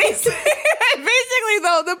 And basically,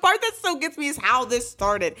 though, the part that still gets me is how this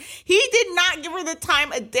started. He did not give her the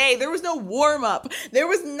time of day. There was no warm up. There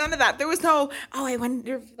was none of that. There was no, oh, I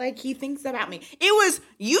wonder if like he thinks about me. It was,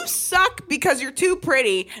 you suck because you're too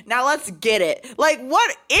pretty. Now let's get it. Like,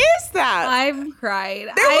 what is that? I'm crying.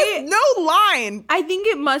 There was no line. I think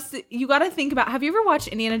it must, you got to think about, have you ever watched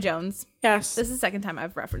Indiana Jones? Yes. This is the second time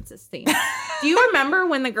I've referenced this scene. Do you remember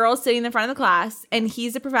when the girl's sitting in the front of the class and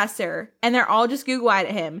he's a professor and they're all just Google-eyed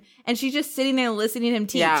at him and she's just sitting there listening to him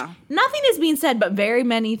teach? Yeah. Nothing is being said, but very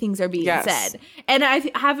many things are being said. And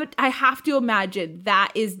I have to imagine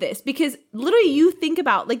that is this, because literally you think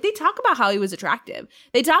about, like, they talk about how he was attractive.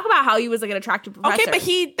 They talk about how he was like an attractive professor. Okay,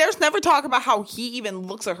 but there's never talk about how he even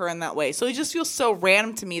looks at her in that way. So it just feels so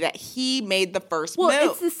random to me that he made the first move.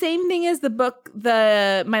 Well, it's the same thing as the book,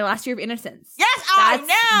 My Last Year of Innocence. Yes, I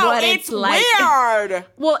know. What it's like. Weird.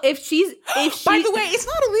 Well, if she, by the way, it's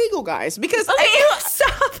not illegal, guys, because stop.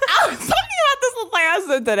 I was talking about this with my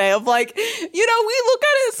husband today. Of like, we look at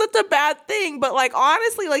it as such a bad thing, but like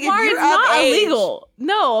honestly, like Mark, if you're it's not age, illegal.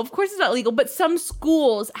 No, of course it's not illegal. But some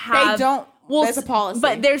schools have. They don't. Well, there's a policy,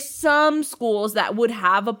 but there's some schools that would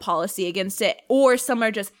have a policy against it, or some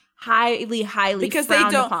are just highly because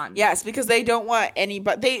frowned upon. Yes, because they don't want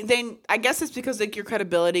anybody. They I guess it's because like your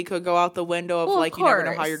credibility could go out the window of like you never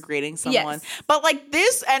know how you're grading someone. Yes. But like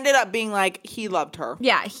this ended up being like he loved her.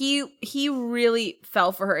 Yeah, he really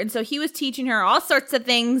fell for her, and so he was teaching her all sorts of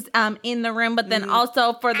things in the room, but then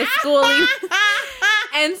also for the schooling.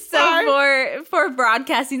 And so for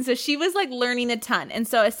broadcasting, so she was like learning a ton, and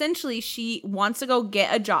so essentially she wants to go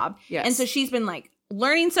get a job. Yes. And so she's been like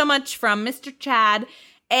learning so much from Mr. Chad.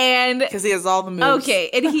 And because he has all the moves. Okay,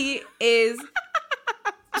 and he is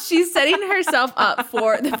she's setting herself up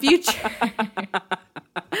for the future.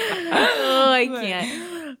 Oh, I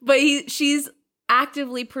can't. But she's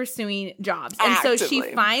actively pursuing jobs. And so she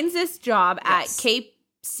finds this job at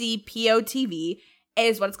KCPO TV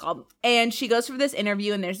is what it's called. And she goes for this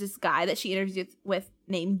interview, and there's this guy that she interviews with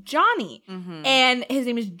named Johnny. Mm-hmm. And his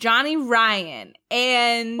name is Johnny Ryan.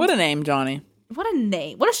 And what a name, Johnny. What a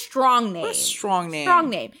name. What a strong name. What a strong name. Strong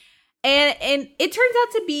name. And it turns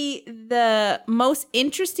out to be the most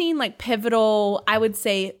interesting, like, pivotal, I would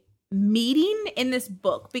say, meeting in this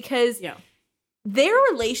book, because their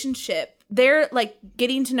relationship, they're, like,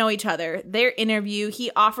 getting to know each other, their interview,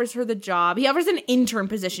 he offers her the job. He offers an intern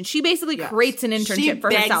position. She basically creates an internship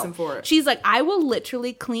for herself. Him for it. She's like, I will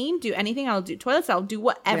literally clean, do anything. I'll do toilets. I'll do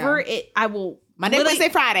whatever I will. Monday, Wednesday,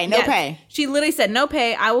 Friday, no pay. She literally said, no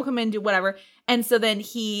pay. I will come in and do whatever. And so then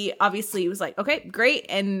he obviously was like, okay, great.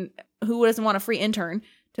 And who doesn't want a free intern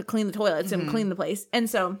to clean the toilets and clean the place? And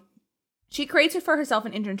so she creates it for herself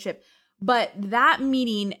an internship. But that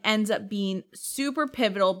meeting ends up being super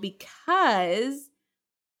pivotal because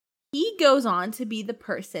he goes on to be the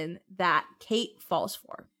person that Kate falls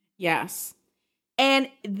for. Yes. And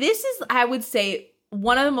this is, I would say,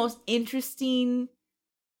 one of the most interesting,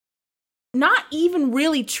 not even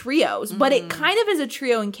really trios, but it kind of is a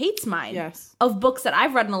trio in Kate's mind of books that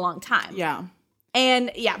I've read in a long time. Yeah.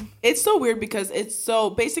 And it's so weird because it's so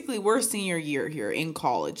basically we're senior year here in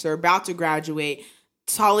college. They're about to graduate.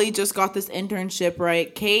 Tully just got this internship,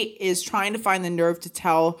 right? Kate is trying to find the nerve to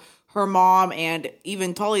tell her mom and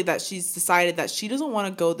even Tully that she's decided that she doesn't want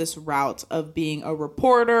to go this route of being a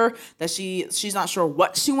reporter, that she's not sure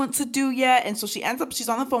what she wants to do yet. And so she's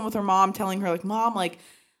on the phone with her mom telling her like, Mom, like,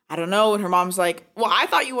 I don't know. And her mom's like, well, I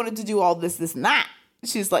thought you wanted to do all this and that.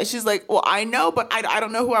 She's like, well, I know, but I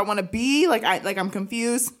don't know who I want to be. I'm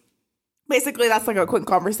confused. Basically, that's like a quick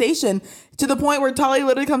conversation to the point where Tully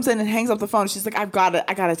literally comes in and hangs up the phone. She's like, I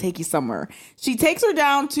gotta take you somewhere. She takes her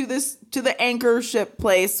down to the anchor ship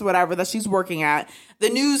place, whatever that she's working at. The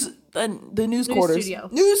news quarters. Studio.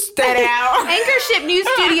 News studio. Anchor ship, news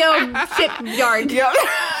studio, shipyard. Yep.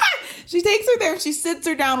 She takes her there. She sits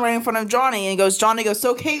her down right in front of Johnny and Johnny goes,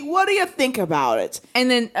 so Kate, what do you think about it? And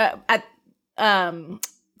then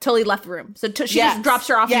Tully left the room. So she just drops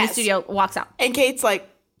her off in the studio, walks out. And Kate's like,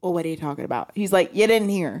 well, what are you talking about? He's like, you didn't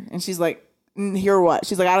hear. And she's like, hear what?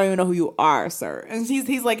 She's like, I don't even know who you are, sir. And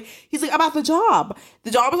he's like, about the job. The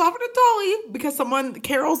job is offered to Tully because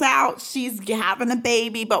Carol's out. She's having a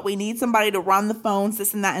baby, but we need somebody to run the phones,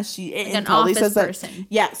 this and that. And Tully says that,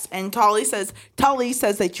 yes. And Tully says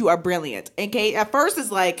that you are brilliant. And Kate at first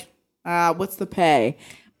is like, what's the pay?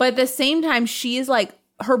 But at the same time, she is like,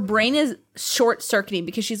 her brain is short circuiting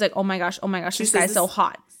because she's like, oh my gosh, this guy's so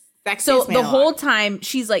hot. So the whole time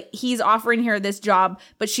she's like, he's offering her this job,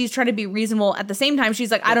 but she's trying to be reasonable. At the same time,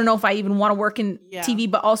 she's like, I don't know if I even want to work in TV,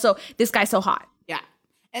 but also this guy's so hot. Yeah.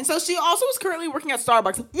 And so she also was currently working at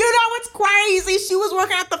Starbucks. You know what's crazy? She was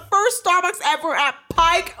working at the first Starbucks ever at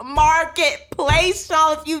Pike Marketplace,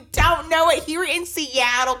 y'all. If you don't know it, here in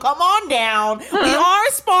Seattle, come on down. We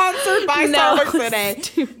are sponsored by Starbucks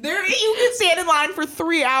today. There, you can stand in line for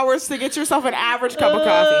 3 hours to get yourself an average cup of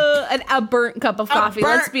coffee. A burnt cup of coffee,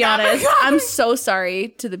 let's be honest. I'm so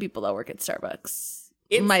sorry to the people that work at Starbucks.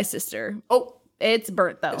 My sister. Oh. It's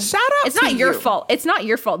burnt though. Shout out It's not your fault. It's not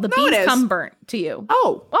your fault. The beans come burnt to you.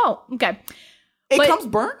 Oh, okay. It comes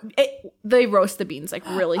burnt? They roast the beans like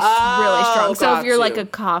really strong. So if you're like you. a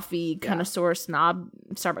coffee connoisseur snob,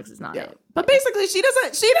 Starbucks is not it. But basically,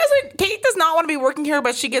 Kate does not want to be working here,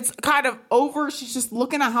 but she gets kind of over. She's just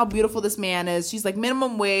looking at how beautiful this man is. She's like,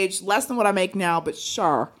 minimum wage, less than what I make now, but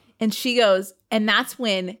sure. And she goes, and that's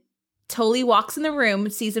when Tully walks in the room,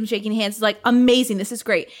 sees him shaking hands, is like, amazing, this is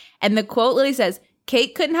great. And the quote literally says,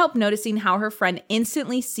 Kate couldn't help noticing how her friend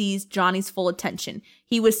instantly sees Johnny's full attention.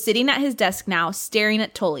 He was sitting at his desk now, staring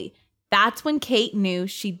at Tully. That's when Kate knew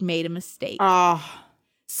she'd made a mistake.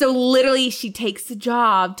 So literally, she takes the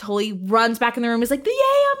job. Tully runs back in the room, is like, yay,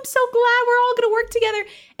 I'm so glad we're all going to work together.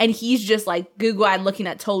 And he's just like goo-eyed looking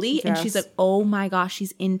at Tully. Yes. And she's like, oh my gosh,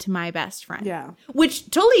 she's into my best friend. Yeah. Which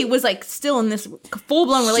Tully was like still in this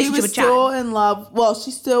full-blown relationship with Chad. She was still in love. Well,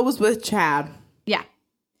 she still was with Chad. Yeah.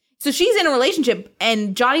 So she's in a relationship,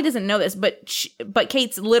 and Johnny doesn't know this, but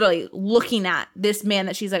Kate's literally looking at this man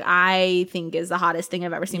that she's like, I think is the hottest thing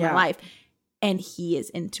I've ever seen in my life. And he is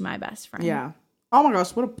into my best friend. Yeah. Oh my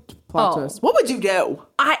gosh, what a plot twist. What would you do?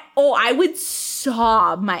 I would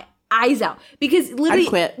sob my eyes out because literally I'd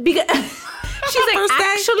quit. Because she's like,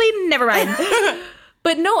 actually, never mind.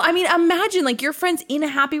 But no, I mean, imagine like your friend's in a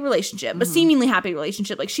happy relationship, a seemingly happy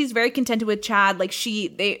relationship. Like she's very contented with Chad. Like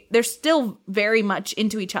they're still very much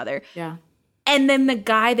into each other. Yeah. And then the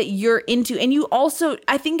guy that you're into, and you also,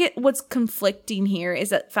 I think what's conflicting here is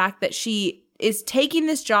the fact that she is taking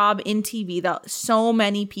this job in TV that so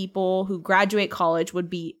many people who graduate college would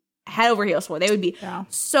be head over heels for. They would be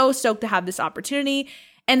so stoked to have this opportunity.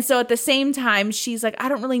 And so at the same time, she's like, I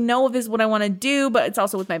don't really know if this is what I want to do, but it's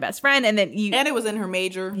also with my best friend. And then and it was in her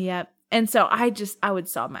major. Yep. And so I would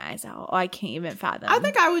sob my eyes out. I can't even fathom. I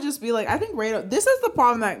think I would just be like, I think this is the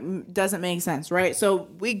problem that doesn't make sense, right? So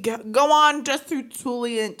we go on just through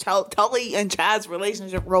Tully and Chad's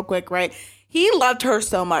relationship real quick, right? He loved her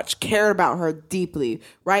so much, cared about her deeply,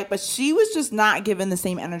 right? But she was just not given the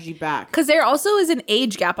same energy back. Because there also is an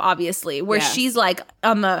age gap, obviously, where she's like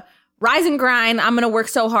on the rise and grind, I'm going to work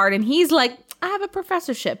so hard. And he's like, I have a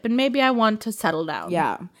professorship and maybe I want to settle down.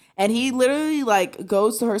 Yeah. And he literally like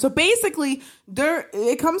goes to her. So basically,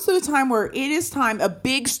 it comes to a time where it is time. A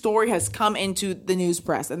big story has come into the news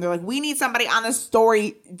press, and they're like, "We need somebody on this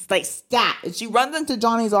story." It's like stat. And she runs into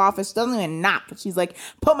Johnny's office, doesn't even knock. And she's like,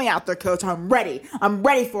 "Put me out there, coach. I'm ready. I'm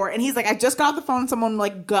ready for it." And he's like, "I just got off the phone. Someone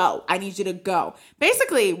like, go. I need you to go."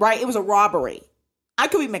 Basically, right? It was a robbery. I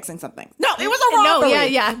could be mixing something. No, it was a robbery. No,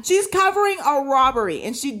 yeah. She's covering a robbery,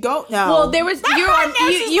 and she no. Well, there was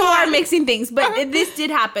you are mixing things, but this did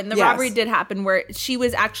happen. The robbery did happen where she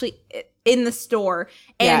was actually in the store,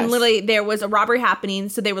 and literally there was a robbery happening.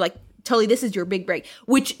 So they were like, "Tully, this is your big break."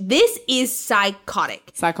 Which this is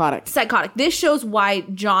psychotic. This shows why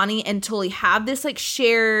Johnny and Tully have this like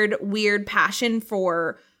shared weird passion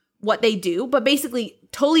for what they do, but basically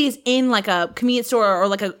Tully is in like a convenience store or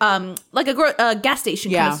like a gas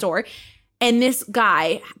station kind of store, and this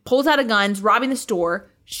guy pulls out a gun, robbing the store,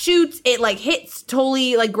 shoots it, like hits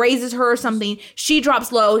Tully, like grazes her or something. She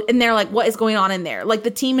drops low, and they're like, "What is going on in there?" Like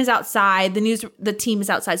the team is outside, the team is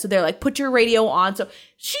outside, so they're like, "Put your radio on." So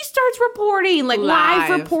she starts reporting, like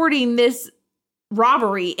live reporting this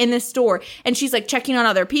robbery in this store, and she's like checking on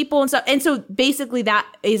other people and stuff. And so basically that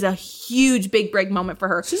is a huge big break moment for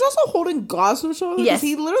her. She's also holding gauze to her shoulder because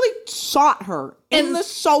he literally shot her in the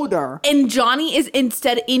shoulder. And Johnny is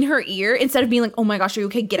instead in her ear, instead of being like, "Oh my gosh, are you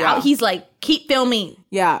okay? Get out." He's like, "Keep filming."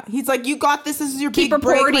 Yeah. He's like, "You got this. This is your keep big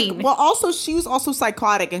reporting." Break. Like, well, also she was also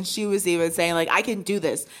psychotic, and she was even saying like, "I can do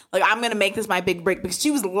this. Like, I'm gonna make this my big break," because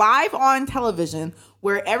she was live on television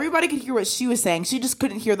where everybody could hear what she was saying. She just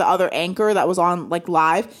couldn't hear the other anchor that was on like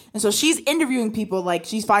live. And so she's interviewing people. Like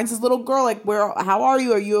she finds this little girl, like, how are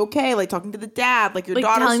you? Are you okay? Like talking to the dad, like your like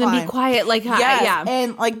daughter's telling fine. them be quiet. Like, yeah.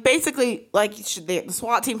 And like basically like the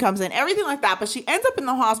SWAT team comes in, everything like that. But she ends up in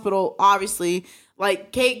the hospital, obviously.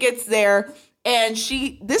 Like Kate gets there, and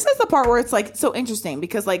this is the part where it's like so interesting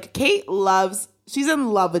because like Kate loves She's in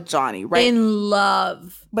love with Johnny, right? In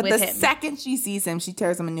love But with the him. second she sees him, she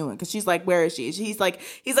tears him a new one because she's like, where is she? He's like,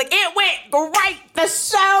 it went great. The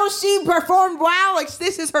show, she performed well. Like,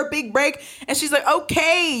 this is her big break. And she's like,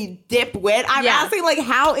 okay, dipwit. I'm asking, like,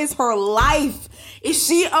 how is her life? Is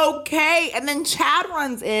she okay? And then Chad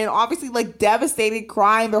runs in, obviously, like, devastated,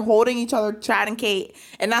 crying. They're holding each other, Chad and Kate.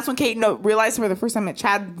 And that's when Kate realized for the first time that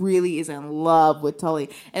Chad really is in love with Tully.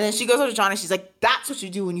 And then she goes over to Johnny. She's like, that's what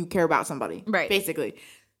you do when you care about somebody. Right. Basically.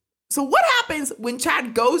 So what happens when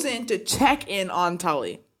Chad goes in to check in on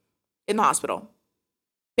Tully in the hospital?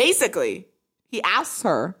 Basically, he asks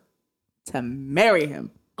her to marry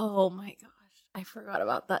him. Oh my gosh. I forgot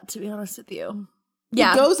about that, to be honest with you. He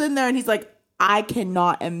goes in there and he's like, I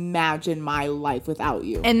cannot imagine my life without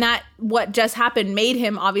you. And that what just happened made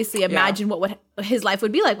him obviously imagine what his life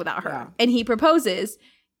would be like without her. Yeah. And he proposes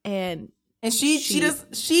and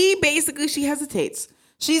she basically hesitates.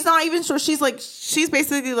 She's not even sure. She's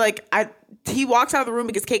basically like, he walks out of the room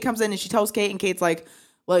because Kate comes in and she tells Kate, and Kate's like,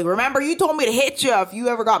 remember you told me to hit you if you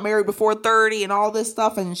ever got married before 30 and all this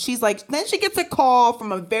stuff. And she's like, then she gets a call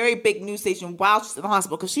from a very big news station while she's in the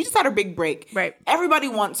hospital because she just had her big break. Right. Everybody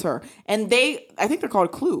wants her. And I think they're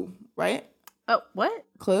called Clue, right? Oh, what?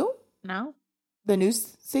 Clue? No. The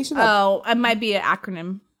news station? Oh, it might be an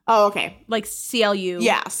acronym. Oh, okay. Like CLU.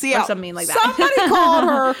 Yeah, CLU. Or something like that. Somebody called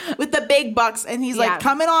her with the big bucks, and he's like,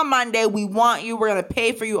 come in on Monday. We want you. We're going to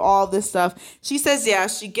pay for you, all this stuff. She says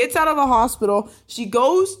yes. She gets out of the hospital. She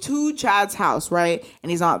goes to Chad's house, right? And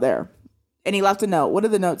he's not there. And he left a note. What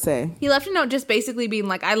did the note say? He left a note just basically being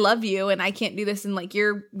like, I love you, and I can't do this. And like,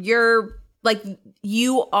 you're like,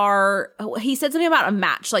 you are, he said something about a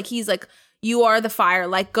match. Like, he's like, you are the fire,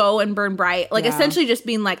 like, go and burn bright. Like, essentially just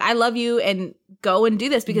being like, I love you and go and do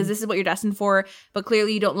this because this is what you're destined for. But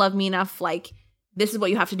clearly you don't love me enough. Like, this is what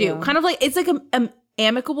you have to do. Kind of like, it's like an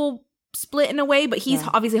amicable split in a way, but he's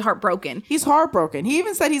obviously heartbroken. He's heartbroken. He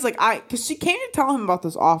even said, he's like, because she came to tell him about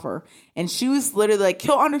this offer. And she was literally like,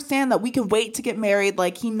 he'll understand that we can wait to get married.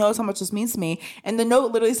 Like, he knows how much this means to me. And the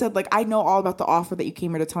note literally said, like, I know all about the offer that you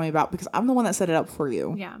came here to tell me about because I'm the one that set it up for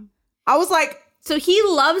you. Yeah. I was like, so he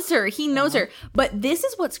loves her. He knows her. But this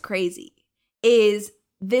is what's crazy is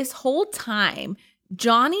this whole time,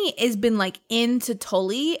 Johnny has been like into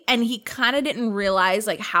Tully and he kind of didn't realize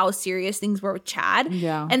like how serious things were with Chad.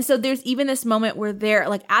 Yeah. And so there's even this moment where they're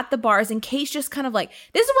like at the bars and Kate's just kind of like,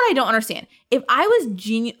 this is what I don't understand. If I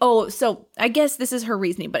was so I guess this is her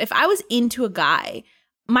reasoning, but if I was into a guy,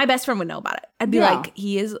 my best friend would know about it. I'd be like,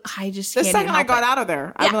 I just the can't second I got out of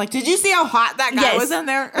there, I'd be like, did you see how hot that guy was in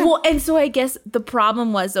there? Well, and so I guess the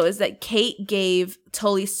problem was, though, is that Kate gave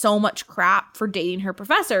Tully so much crap for dating her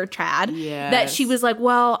professor, Chad, that she was like,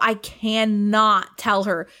 well, I cannot tell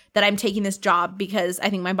her that I'm taking this job because I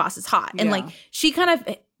think my boss is hot. And like, she kind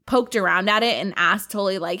of poked around at it and asked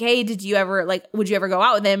Tully, like, hey, would you ever go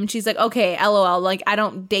out with him? And she's like, okay, LOL, like, I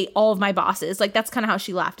don't date all of my bosses. Like, that's kind of how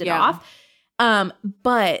she laughed it off.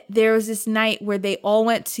 But there was this night where they all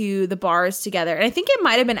went to the bars together. And I think it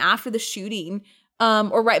might have been after the shooting,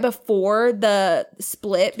 or right before the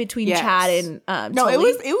split between Chad and no,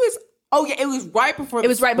 Tully. it was right before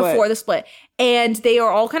the split. And they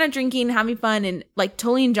were all kind of drinking, having fun, and like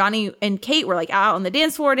Tully and Johnny and Kate were like out on the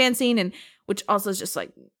dance floor dancing, and which also is just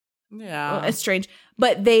like it's strange.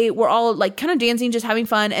 But they were all like kind of dancing, just having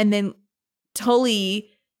fun, and then Tully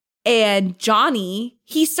and Johnny,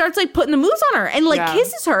 he starts like putting the moves on her and like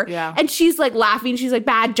kisses her. Yeah. And she's like laughing. She's like,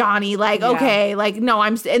 bad Johnny. Like, okay, like, no,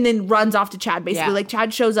 and then runs off to Chad basically. Yeah. Like,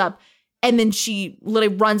 Chad shows up and then she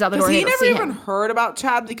literally runs out the door. He never even heard about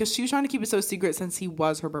Chad because she was trying to keep it so secret since he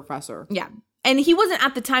was her professor. Yeah. And he wasn't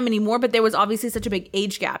at the time anymore, but there was obviously such a big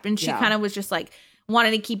age gap. And she kind of was just like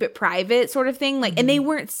wanting to keep it private sort of thing. Like, and they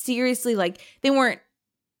weren't seriously like, they weren't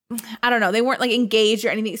like engaged or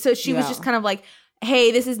anything. So she was just kind of like,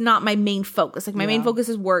 hey, this is not my main focus. Like, my main focus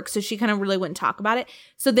is work. So she kind of really wouldn't talk about it.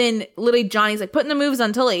 So then literally Johnny's like putting the moves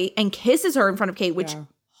on Tully and kisses her in front of Kate, which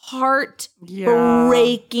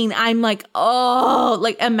heartbreaking. I'm like, oh,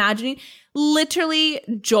 like imagining literally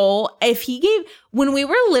Joel, if he gave, when we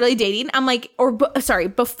were literally dating, I'm like,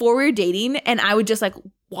 before we were dating, and I would just like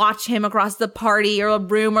watch him across the party or a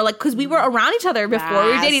room or like, because we were around each other before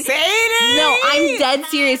we were dating. No, I'm dead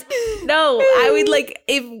serious. No, I would like,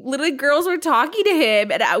 if literally girls were talking to him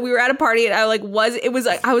and we were at a party and I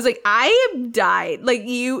was like, I am died. Like,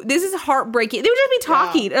 this is heartbreaking. They would just be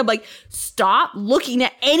talking. And I'm like, stop looking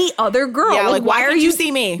at any other girl. Yeah, like why can't you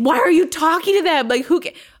see me? Why are you talking to them? Like, who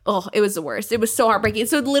can? Oh, it was the worst. It was so heartbreaking.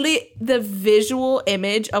 So literally the visual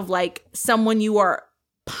image of like someone you are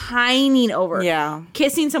pining over,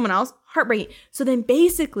 kissing someone else, heartbreaking. So then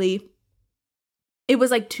basically it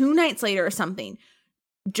was like 2 nights later or something.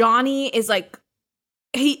 Johnny is like,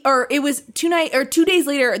 it was 2 days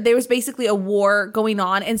later, there was basically a war going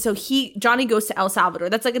on. And so Johnny goes to El Salvador.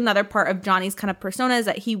 That's like another part of Johnny's kind of persona, is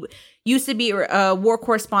that he used to be a war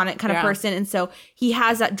correspondent kind of person. And so he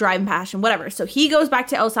has that drive and passion, whatever. So he goes back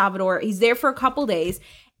to El Salvador. He's there for a couple days.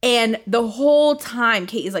 And the whole time,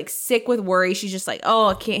 Kate is like sick with worry. She's just like, oh,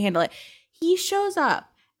 I can't handle it. He shows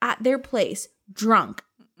up at their place drunk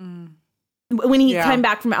when he came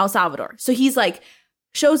back from El Salvador. So he's like,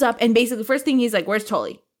 shows up, and basically first thing he's like, where's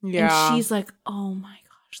Tully? Yeah. And she's like, oh my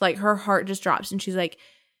gosh. Like her heart just drops, and she's like,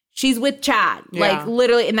 she's with Chad. Like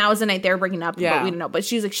literally, and that was the night they were breaking up, but we don't know. But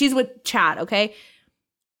she's like, she's with Chad, okay?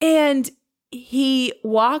 And he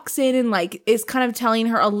walks in and like is kind of telling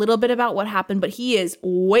her a little bit about what happened, but he is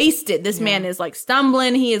wasted. This man is like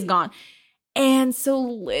stumbling. He is gone. And so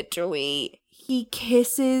literally he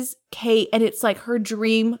kisses Kate, and it's like her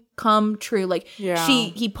dream come true. Like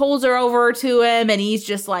he pulls her over to him, and he's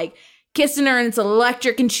just like kissing her, and it's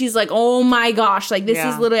electric, and she's like, oh my gosh, like this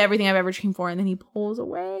is literally everything I've ever dreamed for. And then he pulls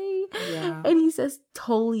away and he says,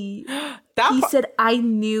 Tully, he said, I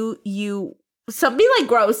knew you. Something like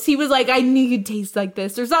gross. He was like, I knew you'd taste like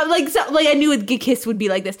this, or something like I knew a kiss would be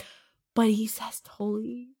like this. But he says,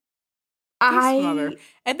 Tully, mother.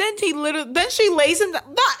 And then she lays him down.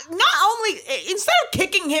 Not only, instead of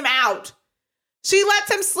kicking him out, she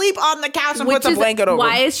lets him sleep on the couch and puts a blanket over him.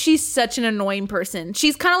 Why is she such an annoying person?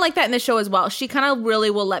 She's kind of like that in the show as well. She kind of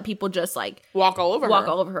really will let people just like walk all over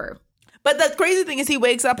her. But the crazy thing is, he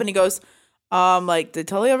wakes up and he goes, like, did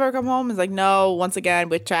Tully ever come home? He's like, no, once again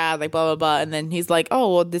with Chad, like, blah, blah, blah. And then he's like,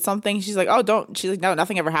 oh, well, did something? She's like, oh, don't. She's like, no,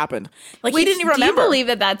 nothing ever happened. Like, he didn't even remember. Do you believe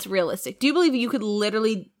that that's realistic? Do you believe you could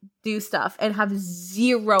literally do stuff and have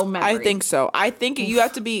zero memory? I think so. I think you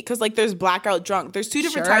have to be, because like there's blackout drunk. There's 2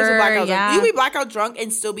 different types of blackout drunk. You can be blackout drunk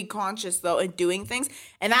and still be conscious though and doing things.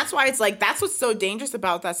 And that's why it's like, that's what's so dangerous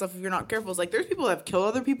about that stuff if you're not careful. It's like there's people that have killed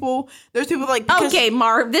other people. There's people like, okay,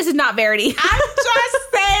 Marv, this is not Verity. I'm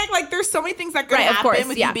just saying, like, there's so many things that could happen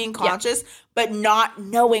with you being conscious but not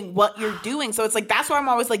knowing what you're doing. So it's like, that's why I'm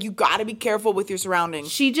always like, you gotta be careful with your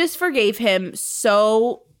surroundings. She just forgave him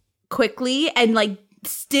so quickly, and like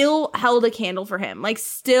still held a candle for him, like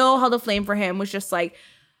still held a flame for him, was just like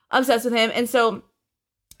obsessed with him. And so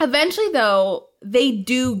eventually though, they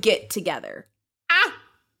do get together.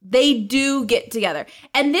 They do get together.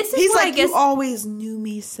 And this is He's why like, I guess you always knew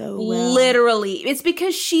me so well. Literally. It's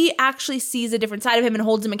because she actually sees a different side of him and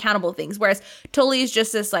holds him accountable to things. Whereas Tully is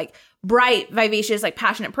just this like bright, vivacious, like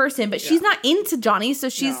passionate person, but she's not into Johnny. So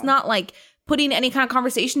she's not like putting any kind of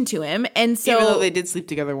conversation to him. And so, even though they did sleep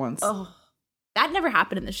together once. Oh, that never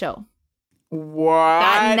happened in the show. What?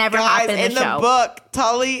 That never happened in the show. In the book,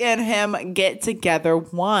 Tully and him get together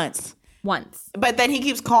once. But then he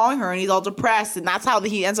keeps calling her and he's all depressed, and that's how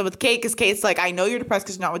he ends up with Kate, because Kate's like, I know you're depressed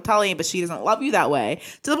because you're not with Tully, but she doesn't love you that way.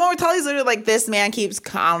 To the point where Tully's literally like, this man keeps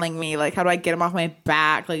calling me, like, how do I get him off my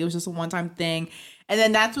back? Like, it was just a one-time thing. And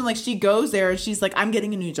then that's when like she goes there and she's like, I'm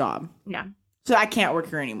getting a new job. Yeah. So I can't work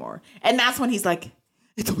here anymore. And that's when he's like,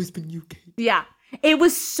 it's always been you, Kate. Yeah. It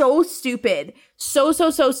was so stupid. So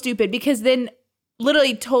stupid, because then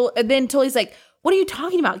literally Tully's like, what are you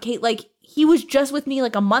talking about, Kate? Like, he was just with me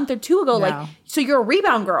like a month or 2 ago. Like, so you're a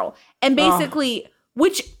rebound girl. And basically,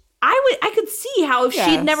 which I could see how if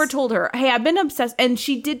she'd never told her, hey, I've been obsessed. And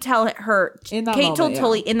she did tell her, Kate told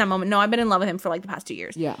Tully in that moment, no, I've been in love with him for like the past 2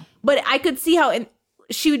 years. Yeah. But I could see how, and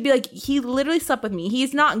she would be like, he literally slept with me.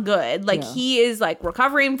 He's not good. Like, he is like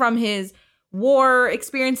recovering from his war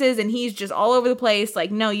experiences and he's just all over the place.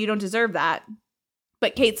 Like, no, you don't deserve that.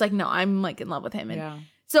 But Kate's like, no, I'm like in love with him. And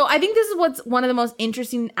so I think this is what's one of the most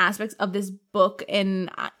interesting aspects of this book and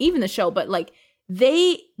even the show. But like,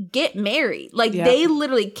 they get married. Like, they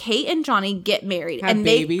literally, Kate and Johnny get married.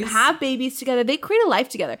 They have babies together. They create a life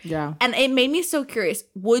together. Yeah. And it made me so curious.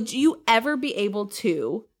 Would you ever be able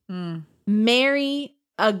to marry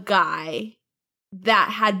a guy that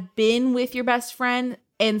had been with your best friend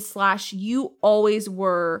and / you always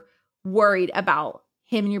were worried about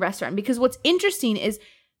him and your best friend? Because what's interesting is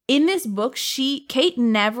in this book, Kate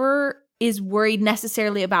never is worried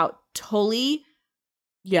necessarily about Tully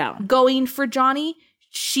going for Johnny.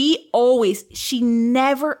 She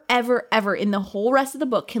never, ever, ever in the whole rest of the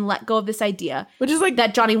book can let go of this idea, which is like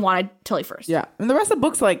that Johnny wanted Tully first. Yeah. And the rest of the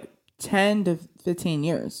book's like 10 to 15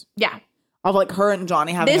 years. Yeah. Of like her and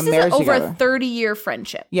Johnny having a marriage together. This is over a 30-year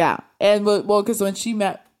friendship. Yeah. And well, because when she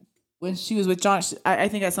was with John, I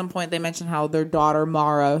think at some point they mentioned how their daughter,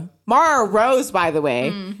 Mara Rose, by the way,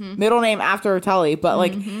 middle name after Tully, but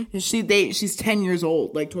like she's 10 years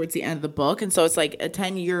old, like towards the end of the book. And so it's like a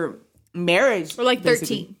 10-year marriage. Or like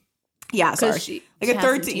 13. Yeah, sorry. She Like a has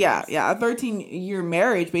 13, some yeah, teenagers. yeah, a 13-year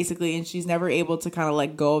marriage basically, and she's never able to kind of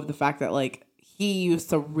let go of the fact that like he used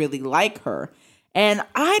to really like her. And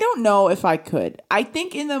I don't know if I could. I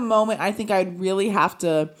think in the moment, I think I'd really have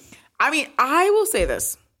to. I mean, I will say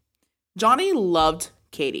this: Johnny loved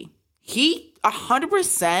Katie. He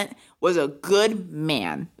 100% was a good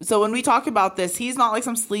man. So when we talk about this, he's not like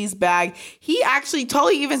some sleaze bag. He actually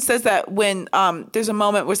totally even says that when there's a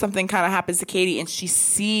moment where something kind of happens to Katie and she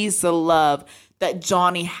sees the love that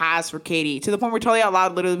Johnny has for Katie, to the point where Tully out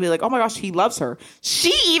loud literally be like, oh my gosh, he loves her.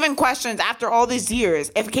 She even questions after all these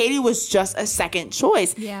years if Katie was just a second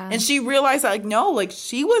choice. Yeah. And she realized that like, no, like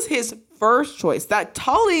she was his first choice. That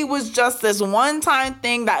Tully was just this one-time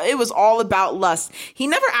thing, that it was all about lust. He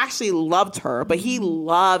never actually loved her, but he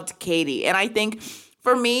loved Katie. And I think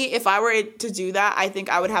for me, if I were to do that, I think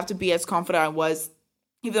I would have to be as confident I was,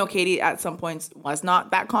 even though Katie at some points was not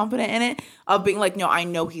that confident in it, of being like, no, I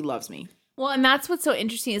know he loves me. Well, and that's what's so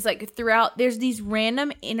interesting is like throughout, there's these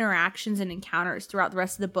random interactions and encounters throughout the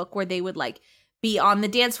rest of the book where they would like be on the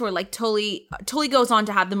dance floor. Like Tully goes on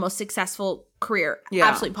to have the most successful career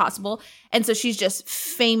absolutely possible. And so she's just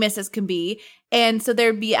famous as can be. And so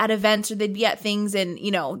they'd be at events or they'd be at things. And, you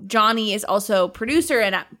know, Johnny is also producer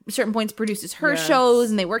and at certain points produces her shows,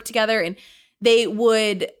 and they work together, and they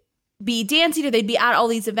would be dancing or they'd be at all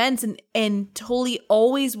these events. And Tully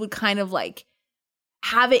always would kind of like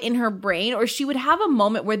have it in her brain, or she would have a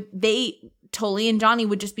moment where Tully and Johnny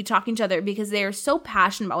would just be talking to each other because they are so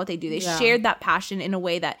passionate about what they do. They shared that passion in a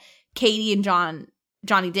way that Katie and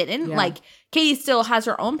Johnny didn't. Yeah. Like Katie still has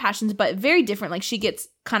her own passions, but very different. Like she gets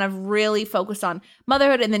kind of really focused on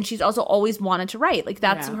motherhood, and then she's also always wanted to write. Like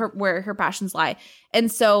that's where her passions lie.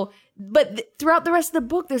 And so, but throughout the rest of the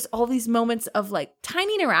book, there's all these moments of like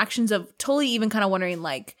tiny interactions of Tully even kind of wondering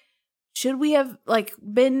like, should we have like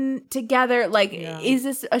been together? Like, is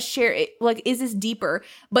this a share? Like, is this deeper?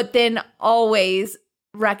 But then always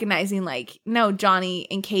recognizing like, no, Johnny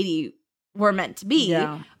and Katie were meant to be.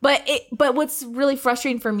 Yeah. But what's really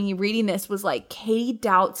frustrating for me reading this was like Katie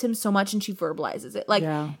doubts him so much and she verbalizes it. Like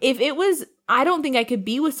if it was, I don't think I could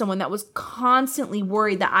be with someone that was constantly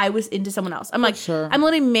worried that I was into someone else. I'm like, I'm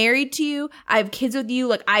literally married to you. I have kids with you.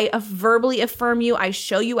 Like I verbally affirm you. I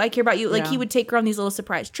show you I care about you. Like he would take her on these little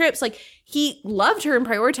surprise trips. Like he loved her and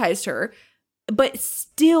prioritized her. But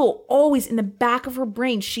still, always in the back of her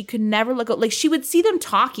brain, she could never let go. Like she would see them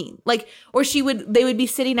talking, like, or they would be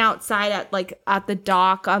sitting outside at the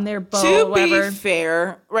dock on their boat. To or whatever. be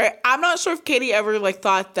fair, right? I'm not sure if Katie ever like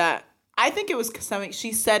thought that. I think it was something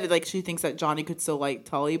she said, like she thinks that Johnny could still like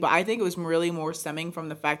Tully, but I think it was really more stemming from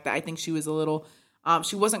the fact that I think she was a little.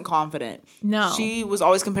 She wasn't confident. No. She was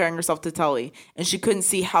always comparing herself to Tully, and she couldn't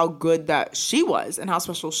see how good that she was and how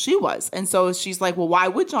special she was. And so she's like, well, why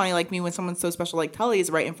would Johnny like me when someone so special like Tully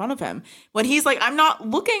is right in front of him? When he's like, I'm not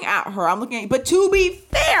looking at her. I'm looking at, but to be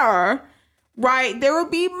fair, right, there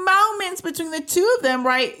would be moments between the two of them,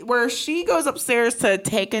 right, where she goes upstairs to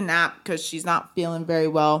take a nap because she's not feeling very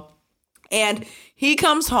well. And he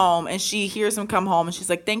comes home and she hears him come home and she's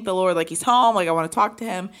like, thank the Lord, like he's home. Like I want to talk to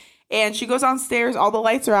him. And she goes downstairs. All the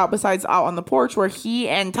lights are out besides out on the porch where he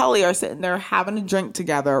and Tully are sitting there having a drink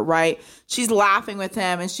together, right? She's laughing with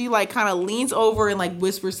him and she like kind of leans over and like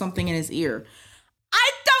whispers something in his ear.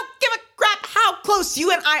 I don't give a crap how close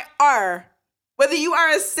you and I are. Whether you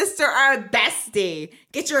are a sister or a bestie.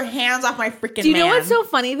 Get your hands off my freaking man. Do you know what's so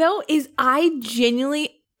funny though? Is I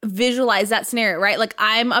genuinely visualize that scenario, right? Like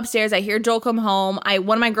I'm upstairs, I hear Joel come home,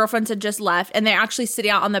 one of my girlfriends had just left and they're actually sitting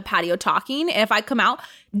out on the patio talking, and if I come out,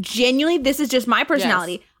 genuinely, this is just my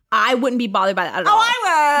personality. Yes. I wouldn't be bothered by that at all.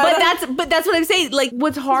 I would. But that's what I'm saying. Like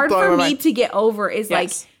what's hard for me to get over is like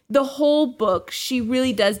the whole book, she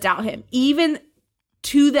really does doubt him. Even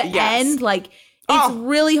to the end, like it's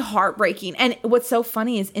really heartbreaking. And what's so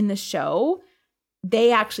funny is in the show,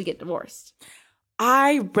 they actually get divorced.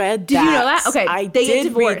 I read that. Did you know that? Okay, they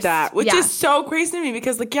did read that, which is so crazy to me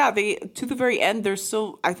because, like, they to the very end,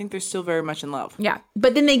 I think they're still very much in love. Yeah,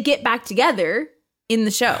 but then they get back together in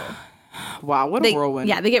the show. Wow, what a whirlwind!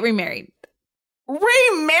 Yeah, they get remarried.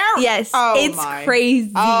 Remarried? Yes, it's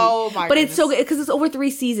crazy. Oh my! But it's so good because it's over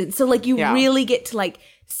 3 seasons, so like you really get to like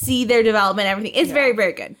see their development, and everything. It's very,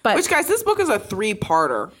 very good. But guys, this book is a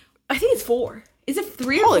 3-parter. I think it's 4. Is it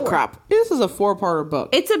 3 or 4? Holy crap. This is a 4-parter book.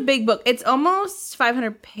 It's a big book. It's almost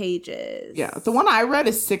 500 pages. Yeah. The one I read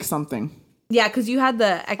is 6-something. Yeah, because you had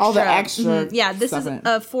the extra. All the extra. Mm-hmm. Yeah, this is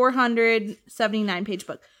a 479-page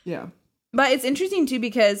book. Yeah. But it's interesting, too,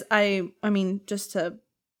 because I mean, just to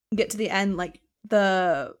get to the end, like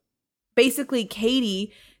basically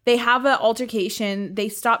Katie, they have an altercation. They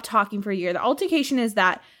stop talking for a year. The altercation is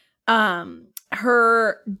that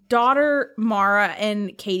her daughter Mara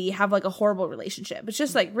and Katie have like a horrible relationship. It's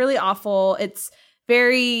just like really awful. It's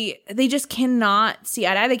they just cannot see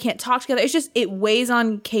eye to eye. They can't talk together. It's just, it weighs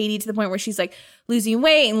on Katie to the point where she's like losing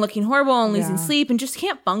weight and looking horrible and losing sleep and just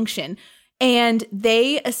can't function. And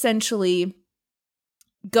they essentially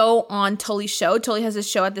go on Tully's show. Tully has this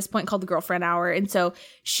show at this point called the Girlfriend Hour. And so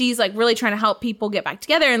she's like really trying to help people get back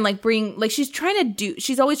together and like bring, like she's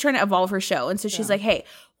always trying to evolve her show. And so she's like, hey,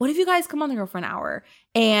 what if you guys come on the Girlfriend Hour?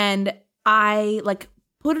 And I like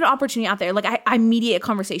put an opportunity out there. Like I mediate a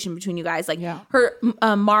conversation between you guys. Like her,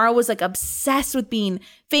 Mara was like obsessed with being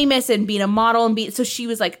famous and being a model so she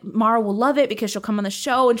was like, Mara will love it because she'll come on the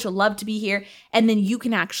show and she'll love to be here. And then you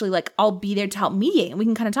can actually like, I'll be there to help mediate and we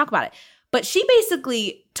can kind of talk about it. But she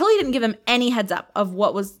basically, Tully didn't give them any heads up of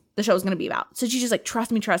what the show was going to be about. So she's just like,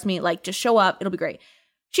 trust me, like just show up. It'll be great.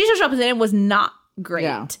 She showed up and it was not great.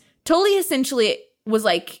 Yeah. Tully essentially was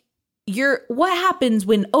like, what happens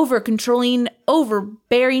when over-controlling,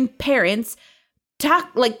 overbearing parents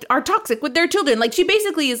are toxic with their children? Like she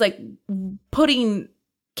basically is like putting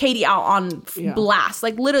Katie out on blast,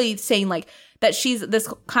 like literally saying like that she's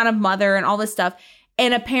this kind of mother and all this stuff.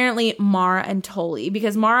 And apparently Mara and Tully,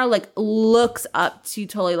 because Mara like looks up to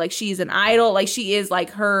Tully like she's an idol, like she is like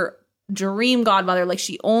her dream godmother, like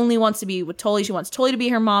she only wants to be with Tully. She wants Tully to be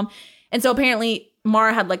her mom. And so apparently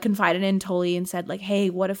Mara had like confided in Tully and said like, hey,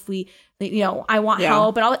 what if we, I want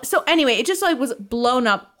help and all that. So anyway, it just like was blown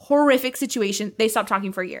up, horrific situation. They stopped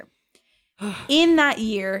talking for a year. In that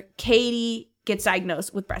year, Katie gets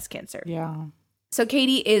diagnosed with breast cancer. Yeah. So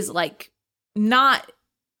Katie is like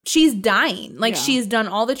she's dying. Like she's done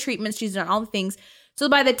all the treatments. She's done all the things. So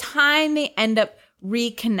by the time they end up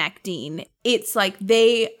reconnecting, it's like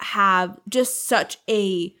they have just such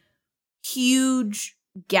a huge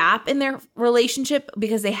gap in their relationship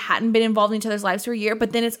because they hadn't been involved in each other's lives for a year.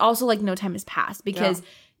 But then it's also like no time has passed because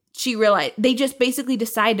she realized they just basically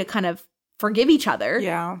decide to kind of forgive each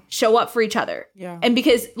other, show up for each other. Yeah. And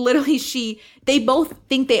because literally they both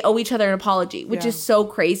think they owe each other an apology, which is so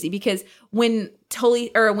crazy because when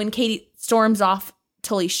Katie storms off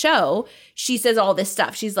Tully's show, she says all this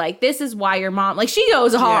stuff. She's like, this is why your mom, like she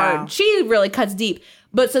goes hard. Yeah. She really cuts deep.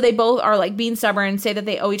 But so they both are like being stubborn and say that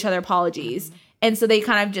they owe each other apologies. Mm-hmm. And so they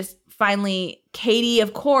kind of just finally, Katie,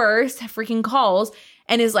 of course, freaking calls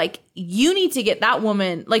and is like, you need to get that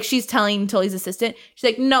woman, like she's telling Tully's assistant, she's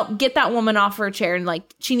like, no, get that woman off her chair and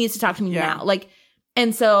like, she needs to talk to me now. Like,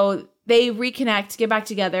 and so they reconnect, get back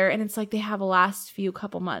together, and it's like they have a last few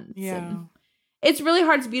couple months. Yeah. And it's really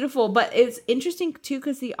hard. It's beautiful, but it's interesting too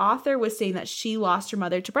because the author was saying that she lost her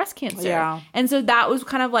mother to breast cancer. Yeah. And so that was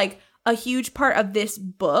kind of like a huge part of this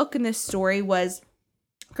book and this story was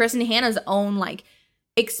Kristen Hanna's own like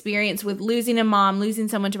experience with losing a mom, losing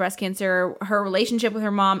someone to breast cancer, her relationship with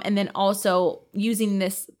her mom, and then also using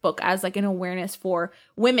this book as like an awareness for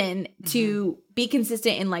women to be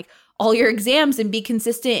consistent in like all your exams and be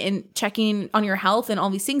consistent in checking on your health and all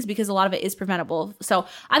these things because a lot of it is preventable. So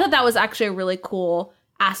I thought that was actually a really cool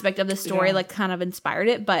aspect of the story, like kind of inspired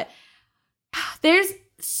it. But there's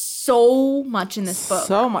so much in this book.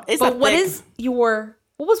 So much. But what was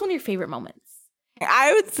one of your favorite moments?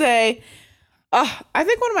 I would say, I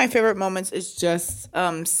think one of my favorite moments is just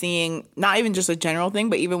seeing not even just a general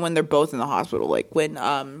thing, but even when they're both in the hospital, like when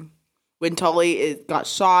Tully got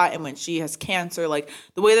shot and when she has cancer, like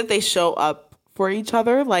the way that they show up for each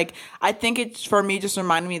other, like I think it's for me just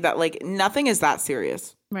reminded me that like nothing is that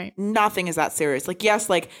serious. Right. Nothing is that serious. Like, yes,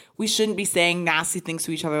 like we shouldn't be saying nasty things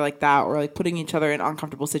to each other like that or like putting each other in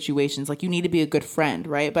uncomfortable situations. Like you need to be a good friend.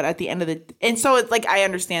 Right. But at the end of and so it's like, I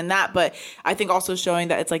understand that. But I think also showing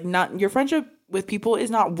that it's like not your friendship with people is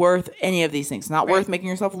not worth any of these things. Not worth making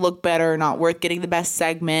yourself look better. Not worth getting the best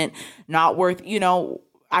segment. Not worth,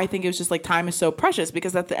 I think it was just like time is so precious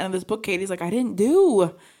because at the end of this book, Katie's like, I didn't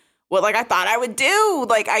do what like I thought I would do.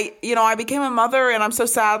 Like I became a mother and I'm so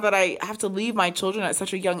sad that I have to leave my children at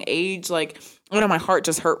such a young age. Like, my heart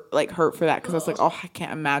just hurt for that because I was like, oh, I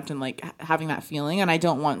can't imagine like having that feeling and I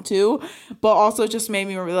don't want to. But also it just made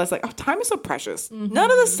me realize like, oh, time is so precious. Mm-hmm. None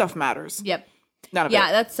of this stuff matters. Yep. None of it.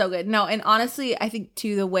 Yeah, that's so good. No, and honestly, I think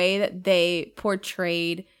too the way that they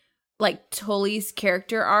portrayed like Tully's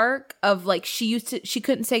character arc of like she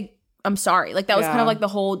couldn't say I'm sorry. Like that was kind of like the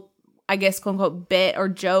whole, I guess, quote unquote bit or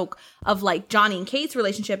joke of like Johnny and Kate's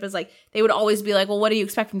relationship is like they would always be like, well, what do you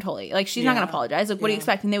expect from Tully? Like she's not going to apologize. Like what do you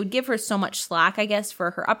expect? And they would give her so much slack, I guess,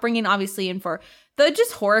 for her upbringing, obviously, and for the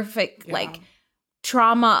just horrific like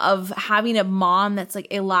trauma of having a mom that's like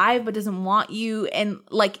alive but doesn't want you and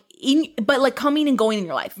like but like coming and going in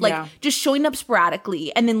your life, like just showing up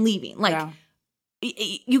sporadically and then leaving. Like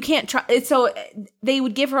you can't try. So they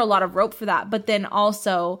would give her a lot of rope for that. But then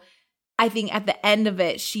also, I think at the end of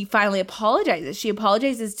it, she finally apologizes. She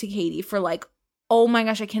apologizes to Katie for like, oh my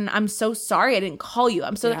gosh, I'm so sorry I didn't call you.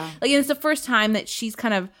 I'm so like, and it's the first time that she's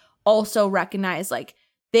kind of also recognized like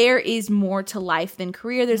there is more to life than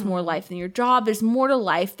career. There's more life than your job. There's more to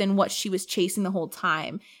life than what she was chasing the whole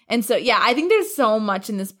time. And so, yeah, I think there's so much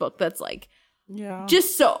in this book that's like,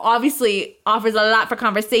 just so obviously offers a lot for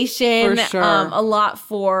conversation, for sure. A lot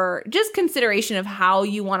for just consideration of how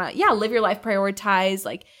you want to, live your life, prioritize.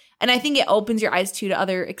 Like, and I think it opens your eyes too to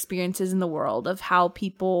other experiences in the world of how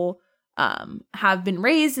people have been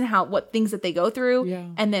raised and what things that they go through,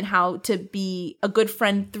 and then how to be a good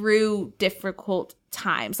friend through difficult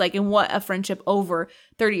times, like, and what a friendship over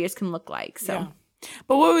 30 years can look like. So,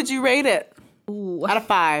 but what would you rate it? Ooh. Out of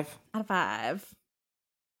 5? Out of 5.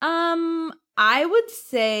 I would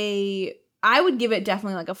say I would give it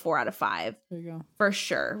definitely like a 4 out of 5. There you go. For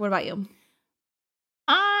sure. What about you?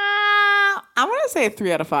 I'm going to say a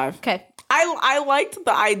 3 out of 5. Okay. I liked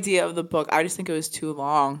the idea of the book. I just think it was too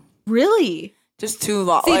long. Really? Just too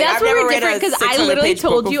long. See, like, that's I've where never we're read different, a because I literally 600-page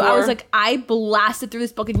told book you, I before. was like, I blasted through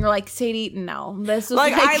this book, and you're like, Sadie, no. This was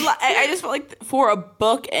like I just felt like for a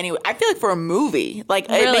book anyway. I feel like for a movie, like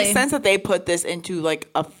it makes sense that they put this into like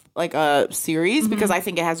a series, because I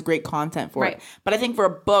think it has great content for it. But I think for a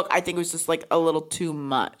book, I think it was just like a little too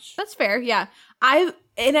much. That's fair. Yeah. I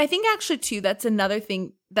think actually too, that's another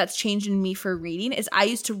thing that's changed in me for reading is I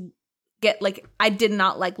used to get like, I did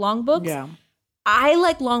not like long books. Yeah. I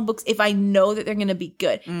like long books if I know that they're going to be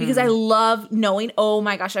good, because I love knowing, oh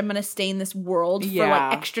my gosh, I'm going to stay in this world for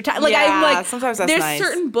like extra time. Like I'm like, sometimes that's there's nice.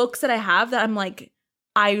 certain books that I have that I'm like,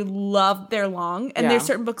 I love they're long. And there's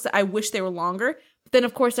certain books that I wish they were longer. But then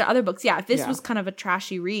of course there are other books. Yeah. If this was kind of a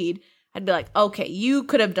trashy read, I'd be like, okay, you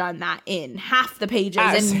could have done that in half the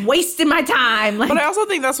pages and wasted my time. Like, but I also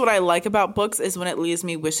think that's what I like about books is when it leaves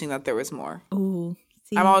me wishing that there was more. Ooh.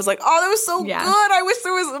 I'm always like, oh, that was so good. I wish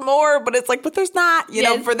there was more. But it's like, but there's not. You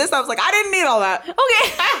know, for this, I was like, I didn't need all that.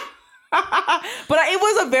 Okay. But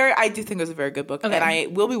I do think it was a very good book. Okay. And I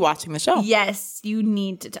will be watching the show. Yes, you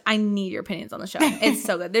need to. I need your opinions on the show. It's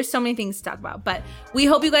so good. There's so many things to talk about. But we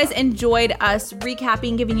hope you guys enjoyed us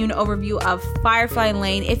recapping, giving you an overview of Firefly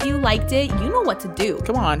Lane. If you liked it, you know what to do.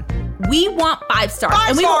 Come on. We want 5 stars.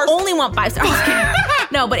 And we will only want 5 stars.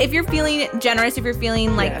 No, but if you're feeling generous, if you're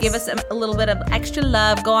feeling like give us a little bit of extra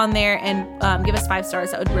love, go on there and give us 5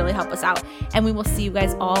 stars. That would really help us out. And we will see you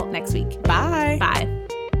guys all next week. Bye. Bye.